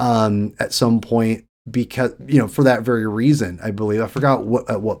at some point because, for that very reason, I believe. I forgot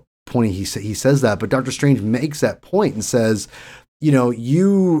at what point he says that, but Doctor Strange makes that point and says,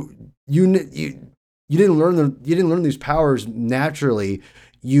 you didn't learn these powers naturally.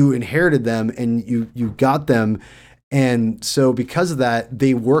 You inherited them and you got them. And so because of that,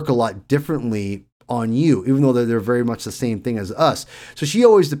 they work a lot differently on you, even though they're very much the same thing as us. So she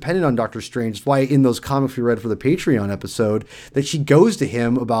always depended on Doctor Strange. That's why in those comics we read for the Patreon episode, that she goes to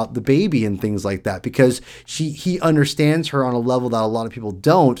him about the baby and things like that, because he understands her on a level that a lot of people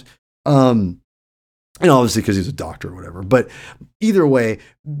don't. Obviously because he's a doctor or whatever. But either way,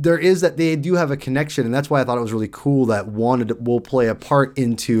 there is that they do have a connection. And that's why I thought it was really cool that Wanda will play a part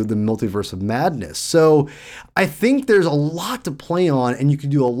into the multiverse of madness. So I think there's a lot to play on, and you can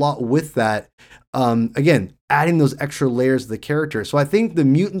do a lot with that. Again, adding those extra layers of the character. So I think the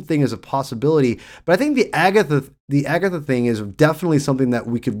mutant thing is a possibility, but I think the Agatha thing is definitely something that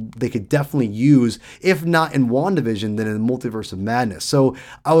they could definitely use, if not in WandaVision, then in the multiverse of madness. So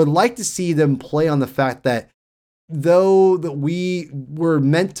I would like to see them play on the fact that though that we were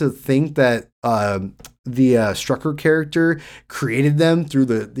meant to think that the Strucker character created them through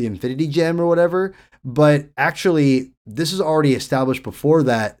the Infinity Gem or whatever, but actually this is already established before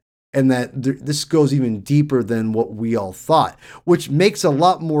that. And that this goes even deeper than what we all thought, which makes a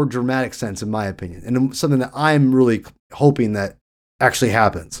lot more dramatic sense, in my opinion, and something that I'm really hoping that actually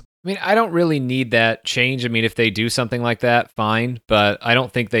happens. I mean, I don't really need that change. I mean, if they do something like that, fine, but I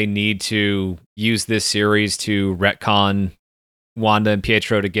don't think they need to use this series to retcon Wanda and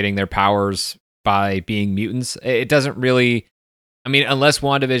Pietro to getting their powers by being mutants. It doesn't really... I mean, unless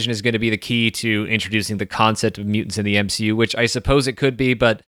WandaVision is going to be the key to introducing the concept of mutants in the MCU, which I suppose it could be,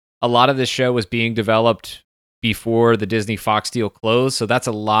 but a lot of this show was being developed before the Disney Fox deal closed, so that's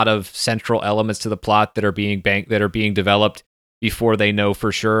a lot of central elements to the plot that are being developed before they know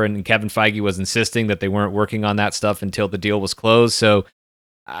for sure. And Kevin Feige was insisting that they weren't working on that stuff until the deal was closed. So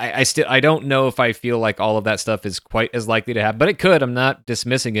I don't know if I feel like all of that stuff is quite as likely to happen, but it could. I'm not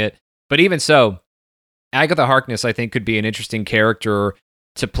dismissing it. But even so, Agatha Harkness, I think, could be an interesting character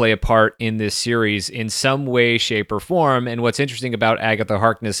to play a part in this series in some way, shape, or form. And what's interesting about Agatha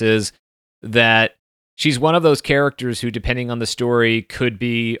Harkness is that she's one of those characters who, depending on the story, could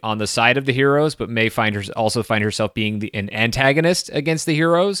be on the side of the heroes, but may also find herself being an antagonist against the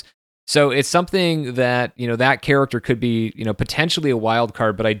heroes. So it's something that, that character could be, potentially a wild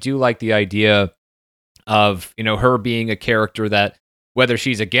card, but I do like the idea of, her being a character that, whether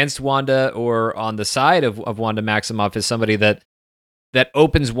she's against Wanda or on the side of Wanda Maximoff, is somebody that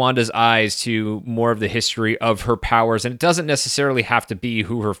opens Wanda's eyes to more of the history of her powers. And it doesn't necessarily have to be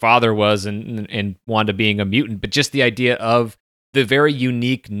who her father was and Wanda being a mutant, but just the idea of the very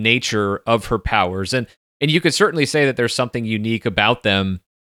unique nature of her powers. And you could certainly say that there's something unique about them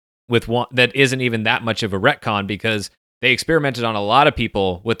with one that isn't even that much of a retcon, because they experimented on a lot of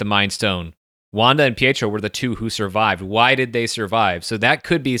people with the Mind Stone. Wanda and Pietro were the two who survived. Why did they survive? So that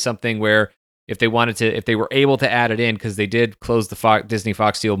could be something where if they were able to add it in, because they did close the Disney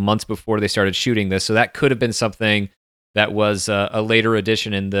Fox deal months before they started shooting this. So that could have been something that was a later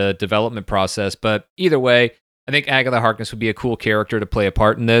addition in the development process. But either way, I think Agatha Harkness would be a cool character to play a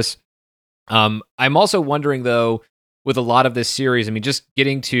part in this. I'm also wondering, though, with a lot of this series, I mean, just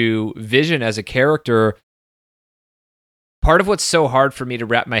getting to Vision as a character, part of what's so hard for me to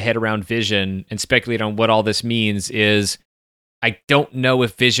wrap my head around Vision and speculate on what all this means is I don't know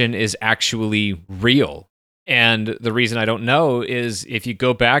if Vision is actually real. And the reason I don't know is if you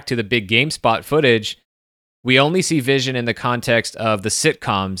go back to the big GameSpot footage, we only see Vision in the context of the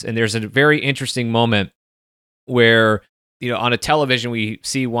sitcoms. And there's a very interesting moment where, on a television, we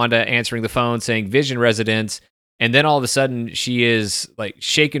see Wanda answering the phone saying Vision residence. And then all of a sudden she is like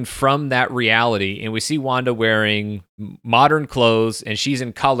shaken from that reality. And we see Wanda wearing modern clothes and she's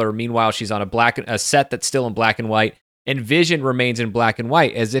in color. Meanwhile, she's on a set that's still in black and white. And Vision remains in black and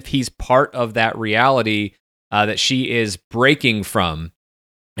white, as if he's part of that reality that she is breaking from.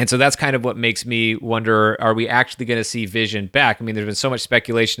 And so that's kind of what makes me wonder, are we actually going to see Vision back? I mean, there's been so much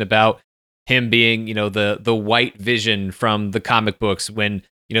speculation about him being, the white Vision from the comic books, when,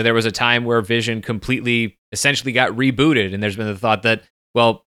 there was a time where Vision completely essentially got rebooted. And there's been the thought that,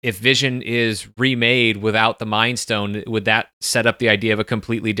 well, if Vision is remade without the Mind Stone, would that set up the idea of a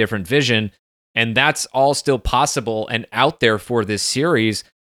completely different Vision? And that's all still possible and out there for this series.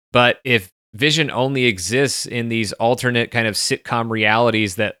 But if Vision only exists in these alternate kind of sitcom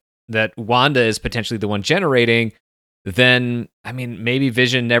realities that Wanda is potentially the one generating, then, I mean, maybe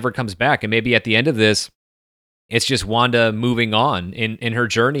Vision never comes back. And maybe at the end of this, it's just Wanda moving on in her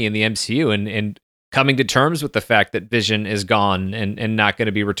journey in the MCU and coming to terms with the fact that Vision is gone and not going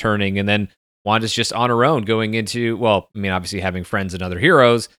to be returning. And then Wanda's just on her own going into, well, I mean, obviously having friends and other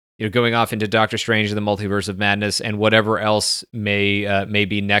heroes, going off into Doctor Strange and the Multiverse of Madness and whatever else may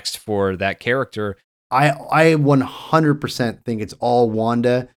be next for that character. I 100% think it's all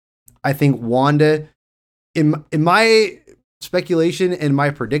Wanda. I think Wanda, in my speculation and my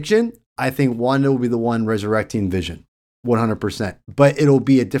prediction, I think Wanda will be the one resurrecting Vision, 100%. But it'll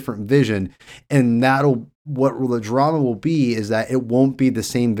be a different Vision, and what the drama will be is that it won't be the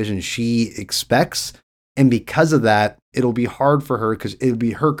same Vision she expects. And because of that, it'll be hard for her because it'll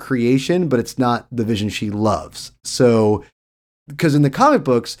be her creation, but it's not the Vision she loves. So, because in the comic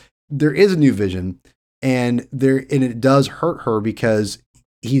books, there is a new Vision, and it does hurt her because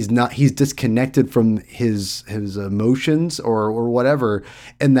he's disconnected from his emotions or whatever,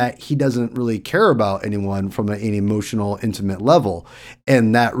 and that he doesn't really care about anyone from an emotional, intimate level.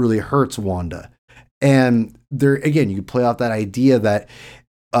 And that really hurts Wanda. And there, again, you could play off that idea that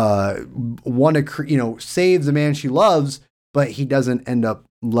Wanda, saves the man she loves, but he doesn't end up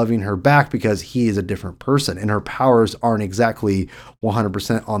loving her back because he is a different person and her powers aren't exactly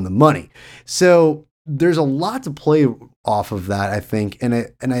 100% on the money. So there's a lot to play off of that, I think. And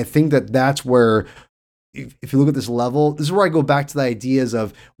I think that that's where, if you look at this level, this is where I go back to the ideas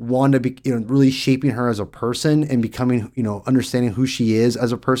of Wanda, really shaping her as a person and becoming, understanding who she is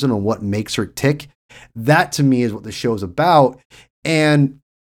as a person and what makes her tick. That to me is what the show is about. And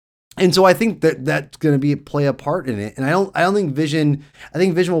so I think that that's going to play a part in it. And I don't think Vision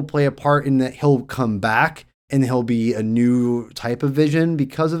will play a part in that. He'll come back and he'll be a new type of Vision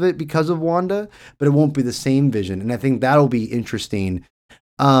because of Wanda, but it won't be the same Vision. And I think that'll be interesting.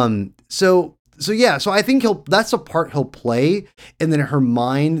 So I think that's a part he'll play. And then her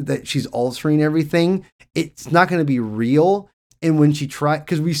mind that she's altering everything, it's not going to be real. And when she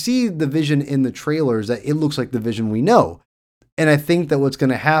because we see the Vision in the trailers that it looks like the Vision we know. And I think that what's going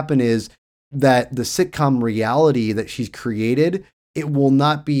to happen is that the sitcom reality that she's created, it will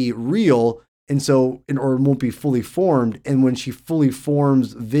not be real. And so, or it won't be fully formed. And when she fully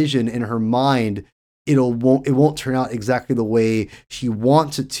forms Vision in her mind, it won't turn out exactly the way she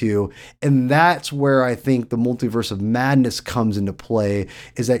wants it to. And that's where I think the Multiverse of Madness comes into play,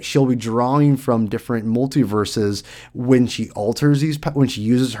 is that she'll be drawing from different multiverses when she alters when she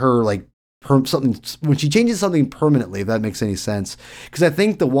uses her like something, when she changes something permanently, if that makes any sense. Because I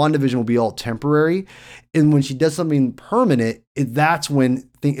think the WandaVision will be all temporary, and when she does something permanent, that's when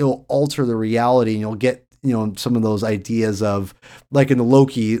it'll alter the reality, and you'll get some of those ideas of, like in the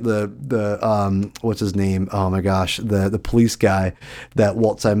Loki, the what's his name? Oh my gosh, the police guy that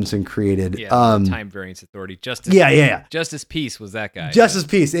Walt Simonson created. Yeah, Time Variance Authority. Justice. Yeah. Justice Peace was that guy. Justice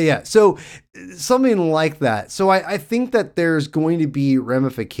Peace. Yeah. So something like that. So I think that there's going to be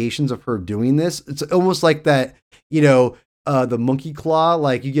ramifications of her doing this. It's almost like that, the monkey claw,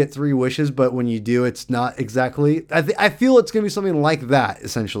 like you get 3 wishes, but when you do, it's not exactly. I feel it's going to be something like that,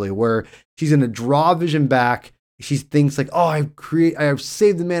 essentially, where she's going to draw Vision back. She thinks like, oh, I've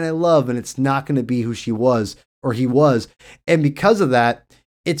saved the man I love, and it's not going to be who she was or he was. And because of that,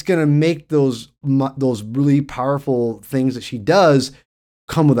 it's going to make those really powerful things that she does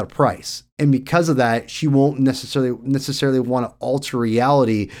come with a price. And because of that, she won't necessarily want to alter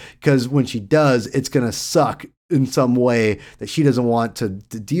reality, because when she does, it's going to suck in some way that she doesn't want to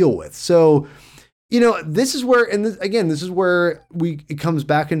deal with. So, this is where, and this is where it comes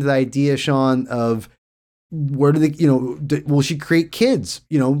back into the idea, Sean, of where do they, will she create kids?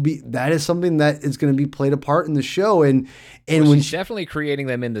 That is something that is going to be played a part in the show. And when she's definitely creating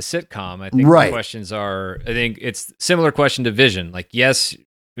them in the sitcom, I think the questions are, I think it's similar question to Vision. Like, yes,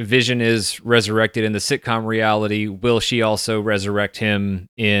 Vision is resurrected in the sitcom reality. Will she also resurrect him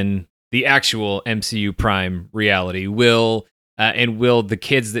in the actual MCU Prime reality? Will the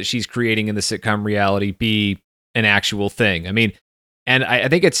kids that she's creating in the sitcom reality be an actual thing? I mean, and I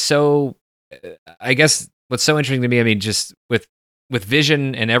think it's so, I guess what's so interesting to me, I mean, just with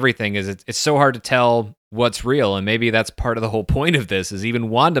Vision and everything, is it's so hard to tell what's real. And maybe that's part of the whole point of this, is even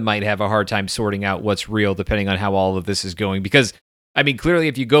Wanda might have a hard time sorting out what's real, depending on how all of this is going. Because, I mean, clearly,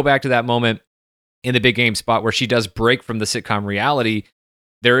 if you go back to that moment in the big game spot where she does break from the sitcom reality,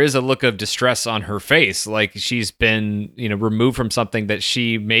 there is a look of distress on her face, like she's been, removed from something that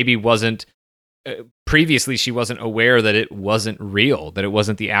she maybe wasn't, previously she wasn't aware that it wasn't real, that it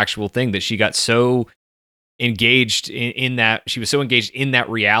wasn't the actual thing, that she got so engaged in that, she was so engaged in that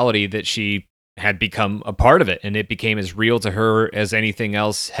reality that she had become a part of it, and it became as real to her as anything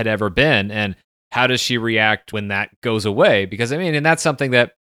else had ever been. And how does she react when that goes away? Because, I mean, and that's something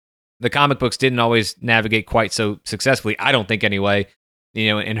that the comic books didn't always navigate quite so successfully, I don't think anyway.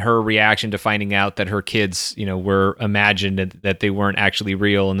 In her reaction to finding out that her kids, were imagined and that they weren't actually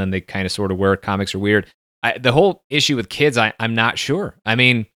real, and then they kind of sort of were. Comics are weird. The whole issue with kids, I'm not sure. I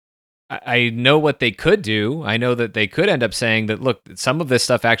mean, I know what they could do. I know that they could end up saying that, look, some of this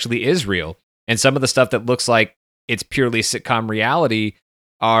stuff actually is real, and some of the stuff that looks like it's purely sitcom reality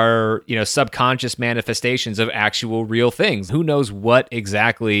are, subconscious manifestations of actual real things. Who knows what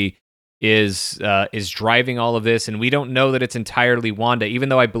exactly is driving all of this, and we don't know that it's entirely Wanda, even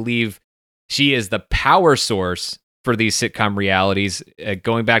though I believe she is the power source for these sitcom realities.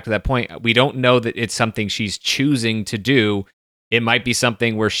 Going back to that point, we don't know that it's something she's choosing to do. It might be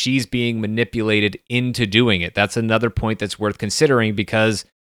something where she's being manipulated into doing it. That's another point that's worth considering, because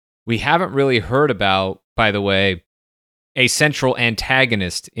we haven't really heard about, by the way, a central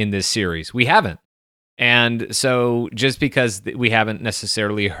antagonist in this series. We haven't. And so just because we haven't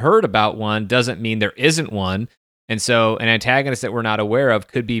necessarily heard about one doesn't mean there isn't one. And so an antagonist that we're not aware of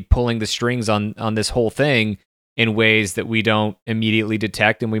could be pulling the strings on this whole thing in ways that we don't immediately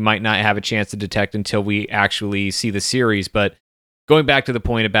detect, and we might not have a chance to detect until we actually see the series. But going back to the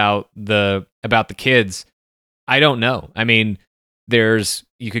point about the kids, I don't know. I mean,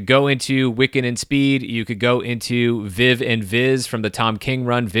 you could go into Wiccan and Speed, you could go into Viv and Viz from the Tom King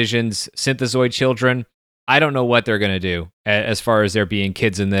run, Vision's Synthezoid children. I don't know what they're going to do as far as there being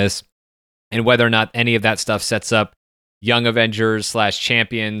kids in this, and whether or not any of that stuff sets up Young Avengers /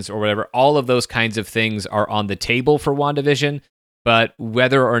 Champions or whatever. All of those kinds of things are on the table for WandaVision, but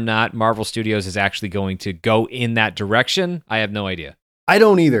whether or not Marvel Studios is actually going to go in that direction, I have no idea. I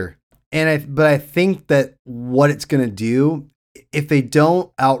don't either. But I think that what it's going to do, if they don't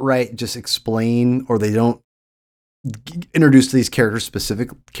outright just explain, or they don't introduce these characters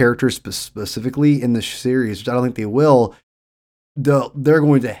specifically in the series, which I don't think they will, they're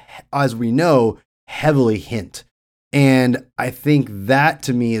going to, as we know, heavily hint. And I think that,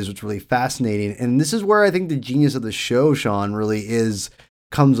 to me, is what's really fascinating. And this is where I think the genius of the show, Sean, really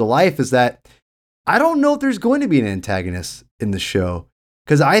comes to life, is that I don't know if there's going to be an antagonist in the show.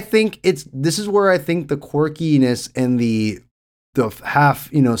 Because I think this is where I think the quirkiness and the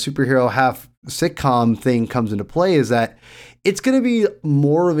half, superhero, half sitcom thing comes into play, is that it's going to be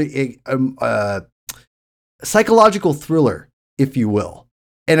more of a psychological thriller, if you will.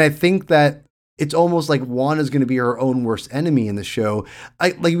 And I think that it's almost like Wanda's going to be her own worst enemy in the show.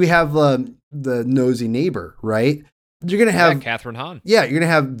 Like we have the nosy neighbor, right? You're going to have Catherine Hahn. Yeah, you're going to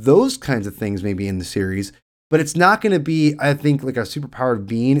have those kinds of things maybe in the series, but it's not going to be, I think, like a superpowered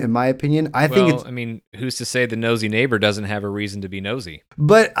being, in my opinion. I mean, who's to say the nosy neighbor doesn't have a reason to be nosy?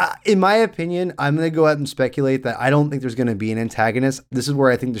 But in my opinion, I'm going to go out and speculate that I don't think there's going to be an antagonist. This is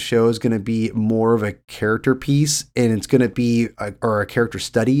where I think the show is going to be more of a character piece, and it's going to be a character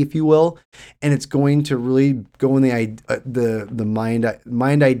study, if you will, and it's going to really go in the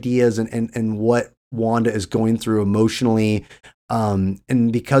mind ideas and what Wanda is going through emotionally.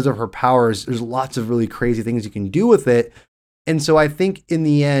 And because of her powers, there's lots of really crazy things you can do with it. And so I think in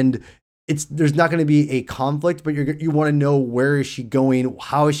the end, there's not going to be a conflict, but you want to know, where is she going?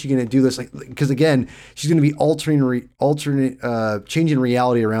 How is she going to do this? Like, because again, she's going to be changing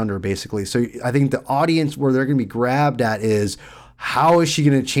reality around her, basically. So I think the audience, where they're going to be grabbed at, is how is she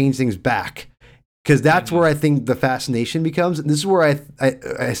going to change things back? Because that's where I think the fascination becomes. And this is where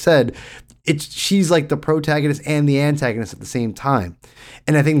I said she's like the protagonist and the antagonist at the same time.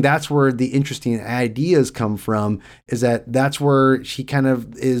 And I think that's where the interesting ideas come from, is that's where she kind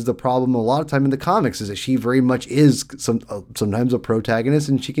of is the problem a lot of time in the comics, is that she very much is sometimes a protagonist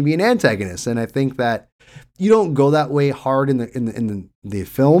and she can be an antagonist. And I think that you don't go that way hard in the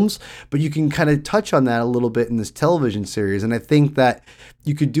films, but you can kind of touch on that a little bit in this television series. And I think that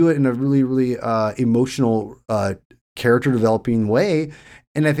you could do it in a really, really emotional character developing way.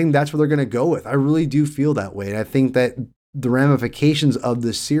 And I think that's what they're going to go with. I really do feel that way. And I think that the ramifications of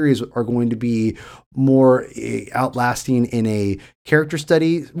this series are going to be more outlasting in a character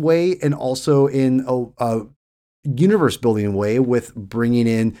study way, and also in a universe building way, with bringing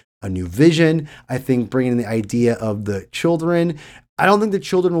in a new vision. I think bringing in the idea of the children. I don't think the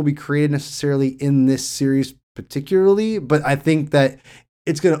children will be created necessarily in this series particularly, but I think that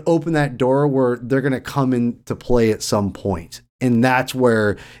it's going to open that door where they're going to come into play at some point. And that's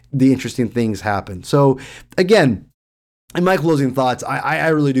where the interesting things happen. So again, in my closing thoughts, I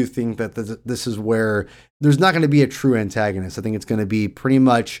really do think that this is where there's not going to be a true antagonist. I think it's going to be pretty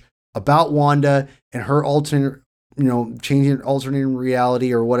much about Wanda and her alternating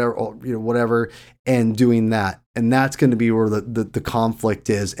reality or whatever, and doing that. And that's going to be where the conflict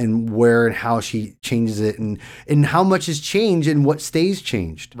is, and where and how she changes it, and how much has changed and what stays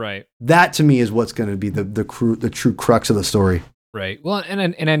changed. Right. That to me is what's going to be the true crux of the story. Right. Well, and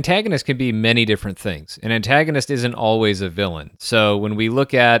an antagonist can be many different things. An antagonist isn't always a villain. So when we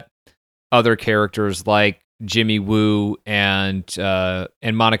look at other characters like Jimmy Woo and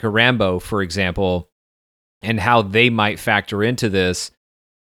Monica Rambeau, for example, and how they might factor into this,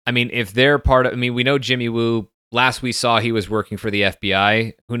 I mean, if they're we know Jimmy Woo, last we saw he was working for the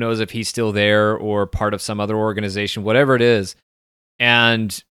FBI. Who knows if he's still there or part of some other organization, whatever it is.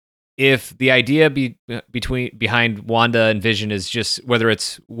 And if the idea behind Wanda and Vision is just, whether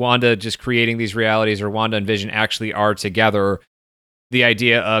it's Wanda just creating these realities or Wanda and Vision actually are together, the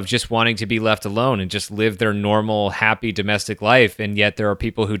idea of just wanting to be left alone and just live their normal, happy domestic life, and yet there are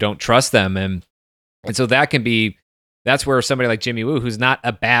people who don't trust them, and so that's where somebody like Jimmy Woo, who's not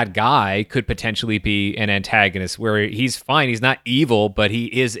a bad guy, could potentially be an antagonist, where he's fine, he's not evil, but he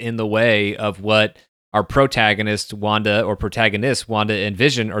is in the way of what our protagonists, Wanda and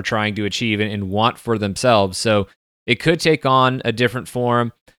Vision, are trying to achieve and want for themselves. So it could take on a different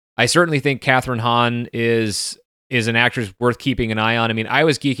form. I certainly think Catherine Hahn is an actress worth keeping an eye on. I mean, I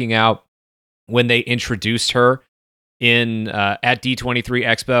was geeking out when they introduced her at D23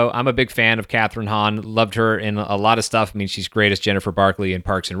 Expo. I'm a big fan of Catherine Hahn. Loved her in a lot of stuff. I mean, she's great as Jennifer Barkley in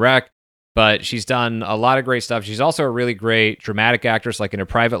Parks and Rec, but she's done a lot of great stuff. She's also a really great dramatic actress, like in Her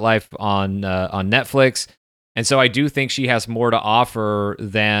Private Life on Netflix. And so I do think she has more to offer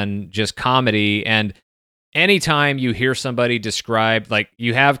than just comedy. And anytime you hear somebody described, like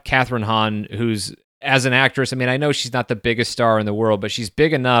you have Catherine Hahn, who's, as an actress, I mean, I know she's not the biggest star in the world, but she's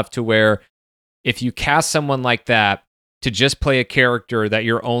big enough to where if you cast someone like that to just play a character that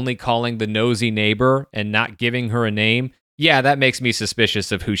you're only calling the nosy neighbor and not giving her a name, yeah, that makes me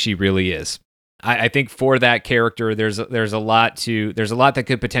suspicious of who she really is. I think for that character, there's a lot that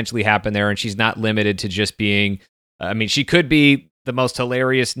could potentially happen there, and she's not limited to just being. I mean, she could be the most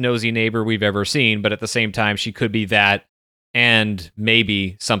hilarious nosy neighbor we've ever seen, but at the same time, she could be that and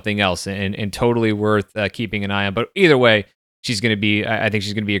maybe something else, and totally worth keeping an eye on. But either way, she's going to be. I think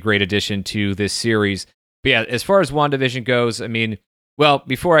she's going to be a great addition to this series. But yeah, as far as WandaVision goes, I mean, well,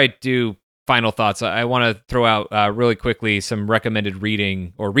 before I do final thoughts, I want to throw out really quickly some recommended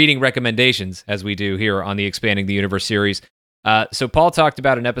reading recommendations, as we do here on the Expanding the Universe series. So Paul talked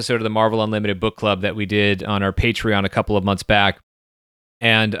about an episode of the Marvel Unlimited Book Club that we did on our Patreon a couple of months back.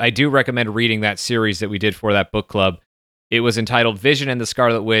 And I do recommend reading that series that we did for that book club. It was entitled Vision and the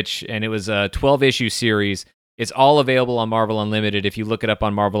Scarlet Witch, and it was a 12-issue series. It's all available on Marvel Unlimited. If you look it up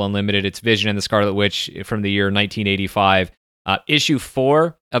on Marvel Unlimited, it's Vision and the Scarlet Witch from the year 1985. Issue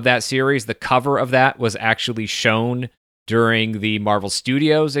 4 of that series, the cover of that was actually shown during the Marvel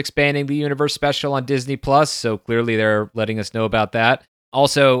Studios Expanding the Universe special on Disney+, so clearly they're letting us know about that.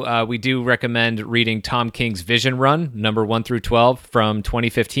 Also, we do recommend reading Tom King's Vision Run, number 1 through 12 from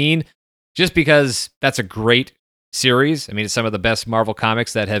 2015, just because that's a great series. I mean, it's some of the best Marvel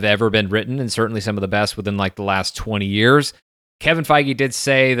comics that have ever been written, and certainly some of the best within like the last 20 years. Kevin Feige did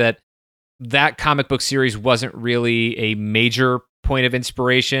say that comic book series wasn't really a major point of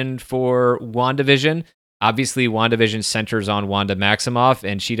inspiration for WandaVision. Obviously, WandaVision centers on Wanda Maximoff,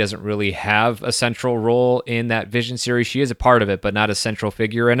 and she doesn't really have a central role in that Vision series. She is a part of it, but not a central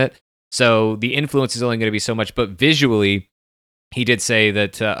figure in it. So the influence is only going to be so much. But visually, he did say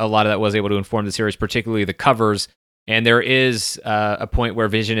that a lot of that was able to inform the series, particularly the covers. And there is a point where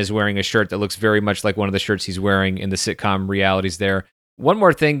Vision is wearing a shirt that looks very much like one of the shirts he's wearing in the sitcom realities there. One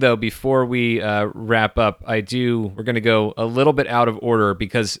more thing, though, before we wrap up, we're going to go a little bit out of order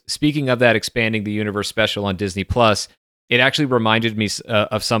because speaking of that Expanding the Universe special on Disney+, it actually reminded me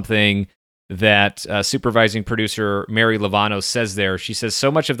of something that supervising producer Mary Lovano says there. She says, so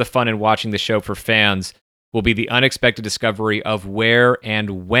much of the fun in watching the show for fans will be the unexpected discovery of where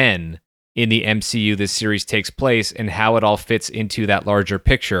and when in the MCU this series takes place and how it all fits into that larger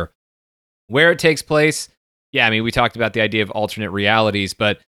picture. Where it takes place, yeah, I mean, we talked about the idea of alternate realities,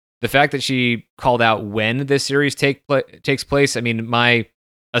 but the fact that she called out when this series takes place, I mean, my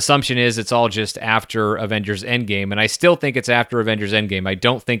assumption is it's all just after Avengers Endgame, and I still think it's after Avengers Endgame. I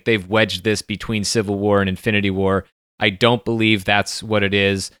don't think they've wedged this between Civil War and Infinity War. I don't believe that's what it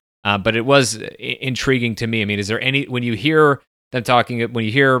is, but it was intriguing to me. I mean, is there any, when you hear them talking, when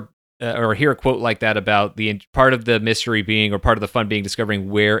you hear or hear a quote like that about the part of the mystery being, or part of the fun being discovering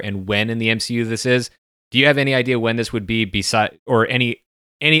where and when in the MCU this is, do you have any idea when this would be beside, or any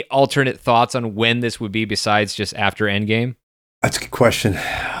alternate thoughts on when this would be besides just after Endgame? That's a good question.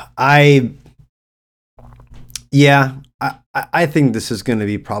 I think this is going to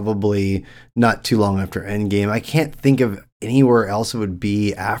be probably not too long after Endgame. I can't think of anywhere else it would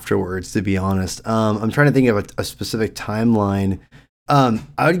be afterwards, to be honest. I'm trying to think of a specific timeline. I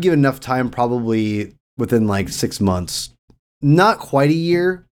would give enough time, probably within like 6 months, not quite a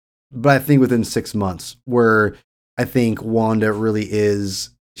year, but I think within 6 months, where I think Wanda really is,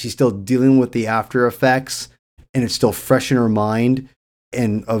 she's still dealing with the after effects, and it's still fresh in her mind,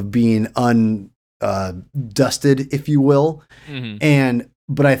 and of being dusted, if you will. Mm-hmm.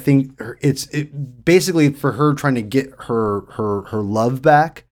 But I think it's basically for her trying to get her love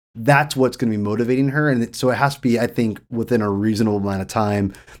back. That's what's going to be motivating her. And so it has to be, I think, within a reasonable amount of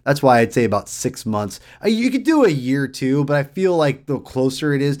time. That's why I'd say about 6 months. You could do a year too, but I feel like the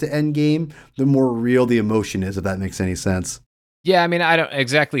closer it is to Endgame, the more real the emotion is, if that makes any sense. Yeah, I mean, I don't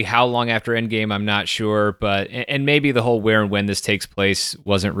exactly how long after Endgame, I'm not sure, but and maybe the whole where and when this takes place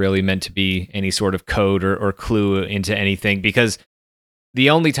wasn't really meant to be any sort of code or clue into anything, because the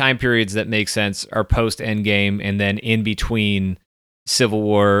only time periods that make sense are post Endgame and then in between Civil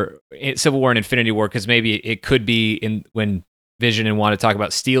War and Infinity War, because maybe it could be in when Vision and Wanda talk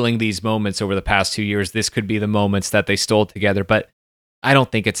about stealing these moments over the past 2 years. This could be the moments that they stole together, but I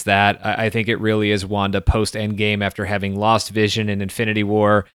don't think it's that. I think it really is Wanda post Endgame after having lost Vision in Infinity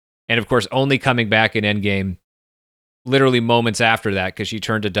War, and of course only coming back in Endgame literally moments after that, because she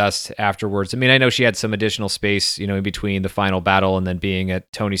turned to dust afterwards. I mean, I know she had some additional space, in between the final battle and then being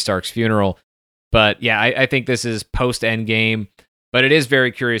at Tony Stark's funeral, but yeah, I think this is post Endgame. But it is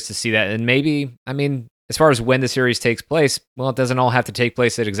very curious to see that. And maybe, I mean, as far as when the series takes place, well, it doesn't all have to take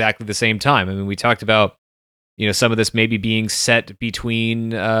place at exactly the same time. I mean, we talked about, some of this maybe being set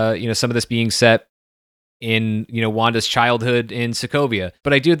between, some of this being set in, Wanda's childhood in Sokovia.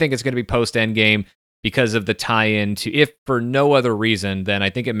 But I do think it's going to be post-Endgame because of the tie-in to, if for no other reason, then I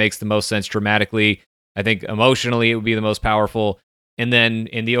think it makes the most sense dramatically. I think emotionally it would be the most powerful. And then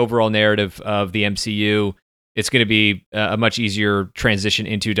in the overall narrative of the MCU, it's going to be a much easier transition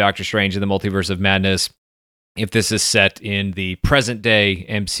into Doctor Strange and the Multiverse of Madness if this is set in the present day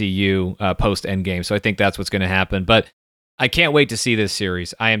MCU post Endgame. So I think that's what's going to happen. But I can't wait to see this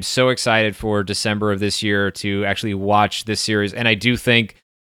series. I am so excited for December of this year to actually watch this series. And I do think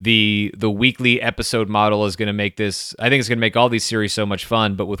the weekly episode model is going to make this, I think it's going to make all these series so much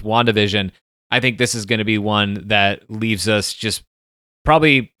fun. But with WandaVision, I think this is going to be one that leaves us just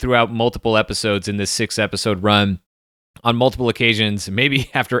probably throughout multiple episodes in this 6-episode run, on multiple occasions, maybe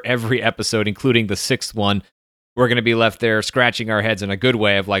after every episode, including the 6th one, we're going to be left there scratching our heads in a good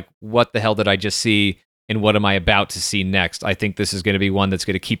way of like, what the hell did I just see? And what am I about to see next? I think this is going to be one that's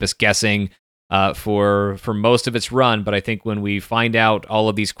going to keep us guessing for most of its run. But I think when we find out all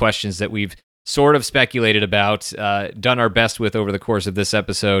of these questions that we've sort of speculated about, done our best with over the course of this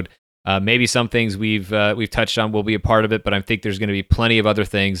episode, maybe some things we've touched on will be a part of it. But I think there's going to be plenty of other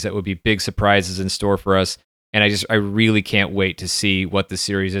things that would be big surprises in store for us. And I really can't wait to see what the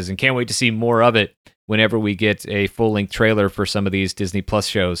series is, and can't wait to see more of it whenever we get a full-length trailer for some of these Disney Plus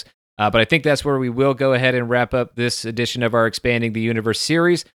shows. But I think that's where we will go ahead and wrap up this edition of our Expanding the Universe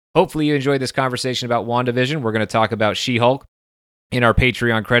series. Hopefully you enjoyed this conversation about WandaVision. We're going to talk about She-Hulk in our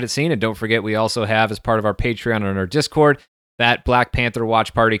Patreon credit scene. And don't forget, we also have, as part of our Patreon and our Discord, that Black Panther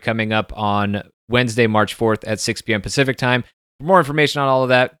watch party coming up on Wednesday, March 4th at 6 p.m. Pacific time. For more information on all of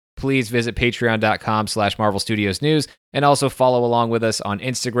that, please visit patreon.com/Marvel Studios News, and also follow along with us on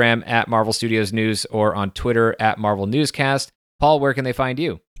Instagram at Marvel Studios News or on Twitter at Marvel Newscast. Paul, where can they find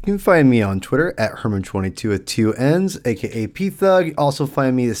you? You can find me on Twitter at Herman22 with 2 N's, aka P-Thug. Also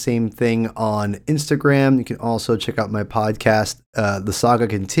find me the same thing on Instagram. You can also check out my podcast, The Saga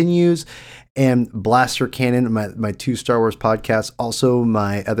Continues, and Blaster Cannon, my 2 Star Wars podcasts. Also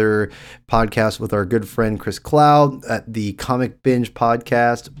my other podcast with our good friend Chris Cloud at the Comic Binge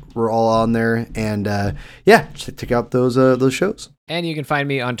podcast. We're all on there. And check out those shows. And you can find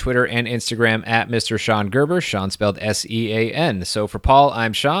me on Twitter and Instagram at Mr. Sean Gerber, Sean spelled S-E-A-N. So for Paul,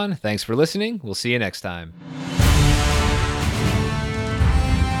 I'm Sean. Thanks for listening. We'll see you next time.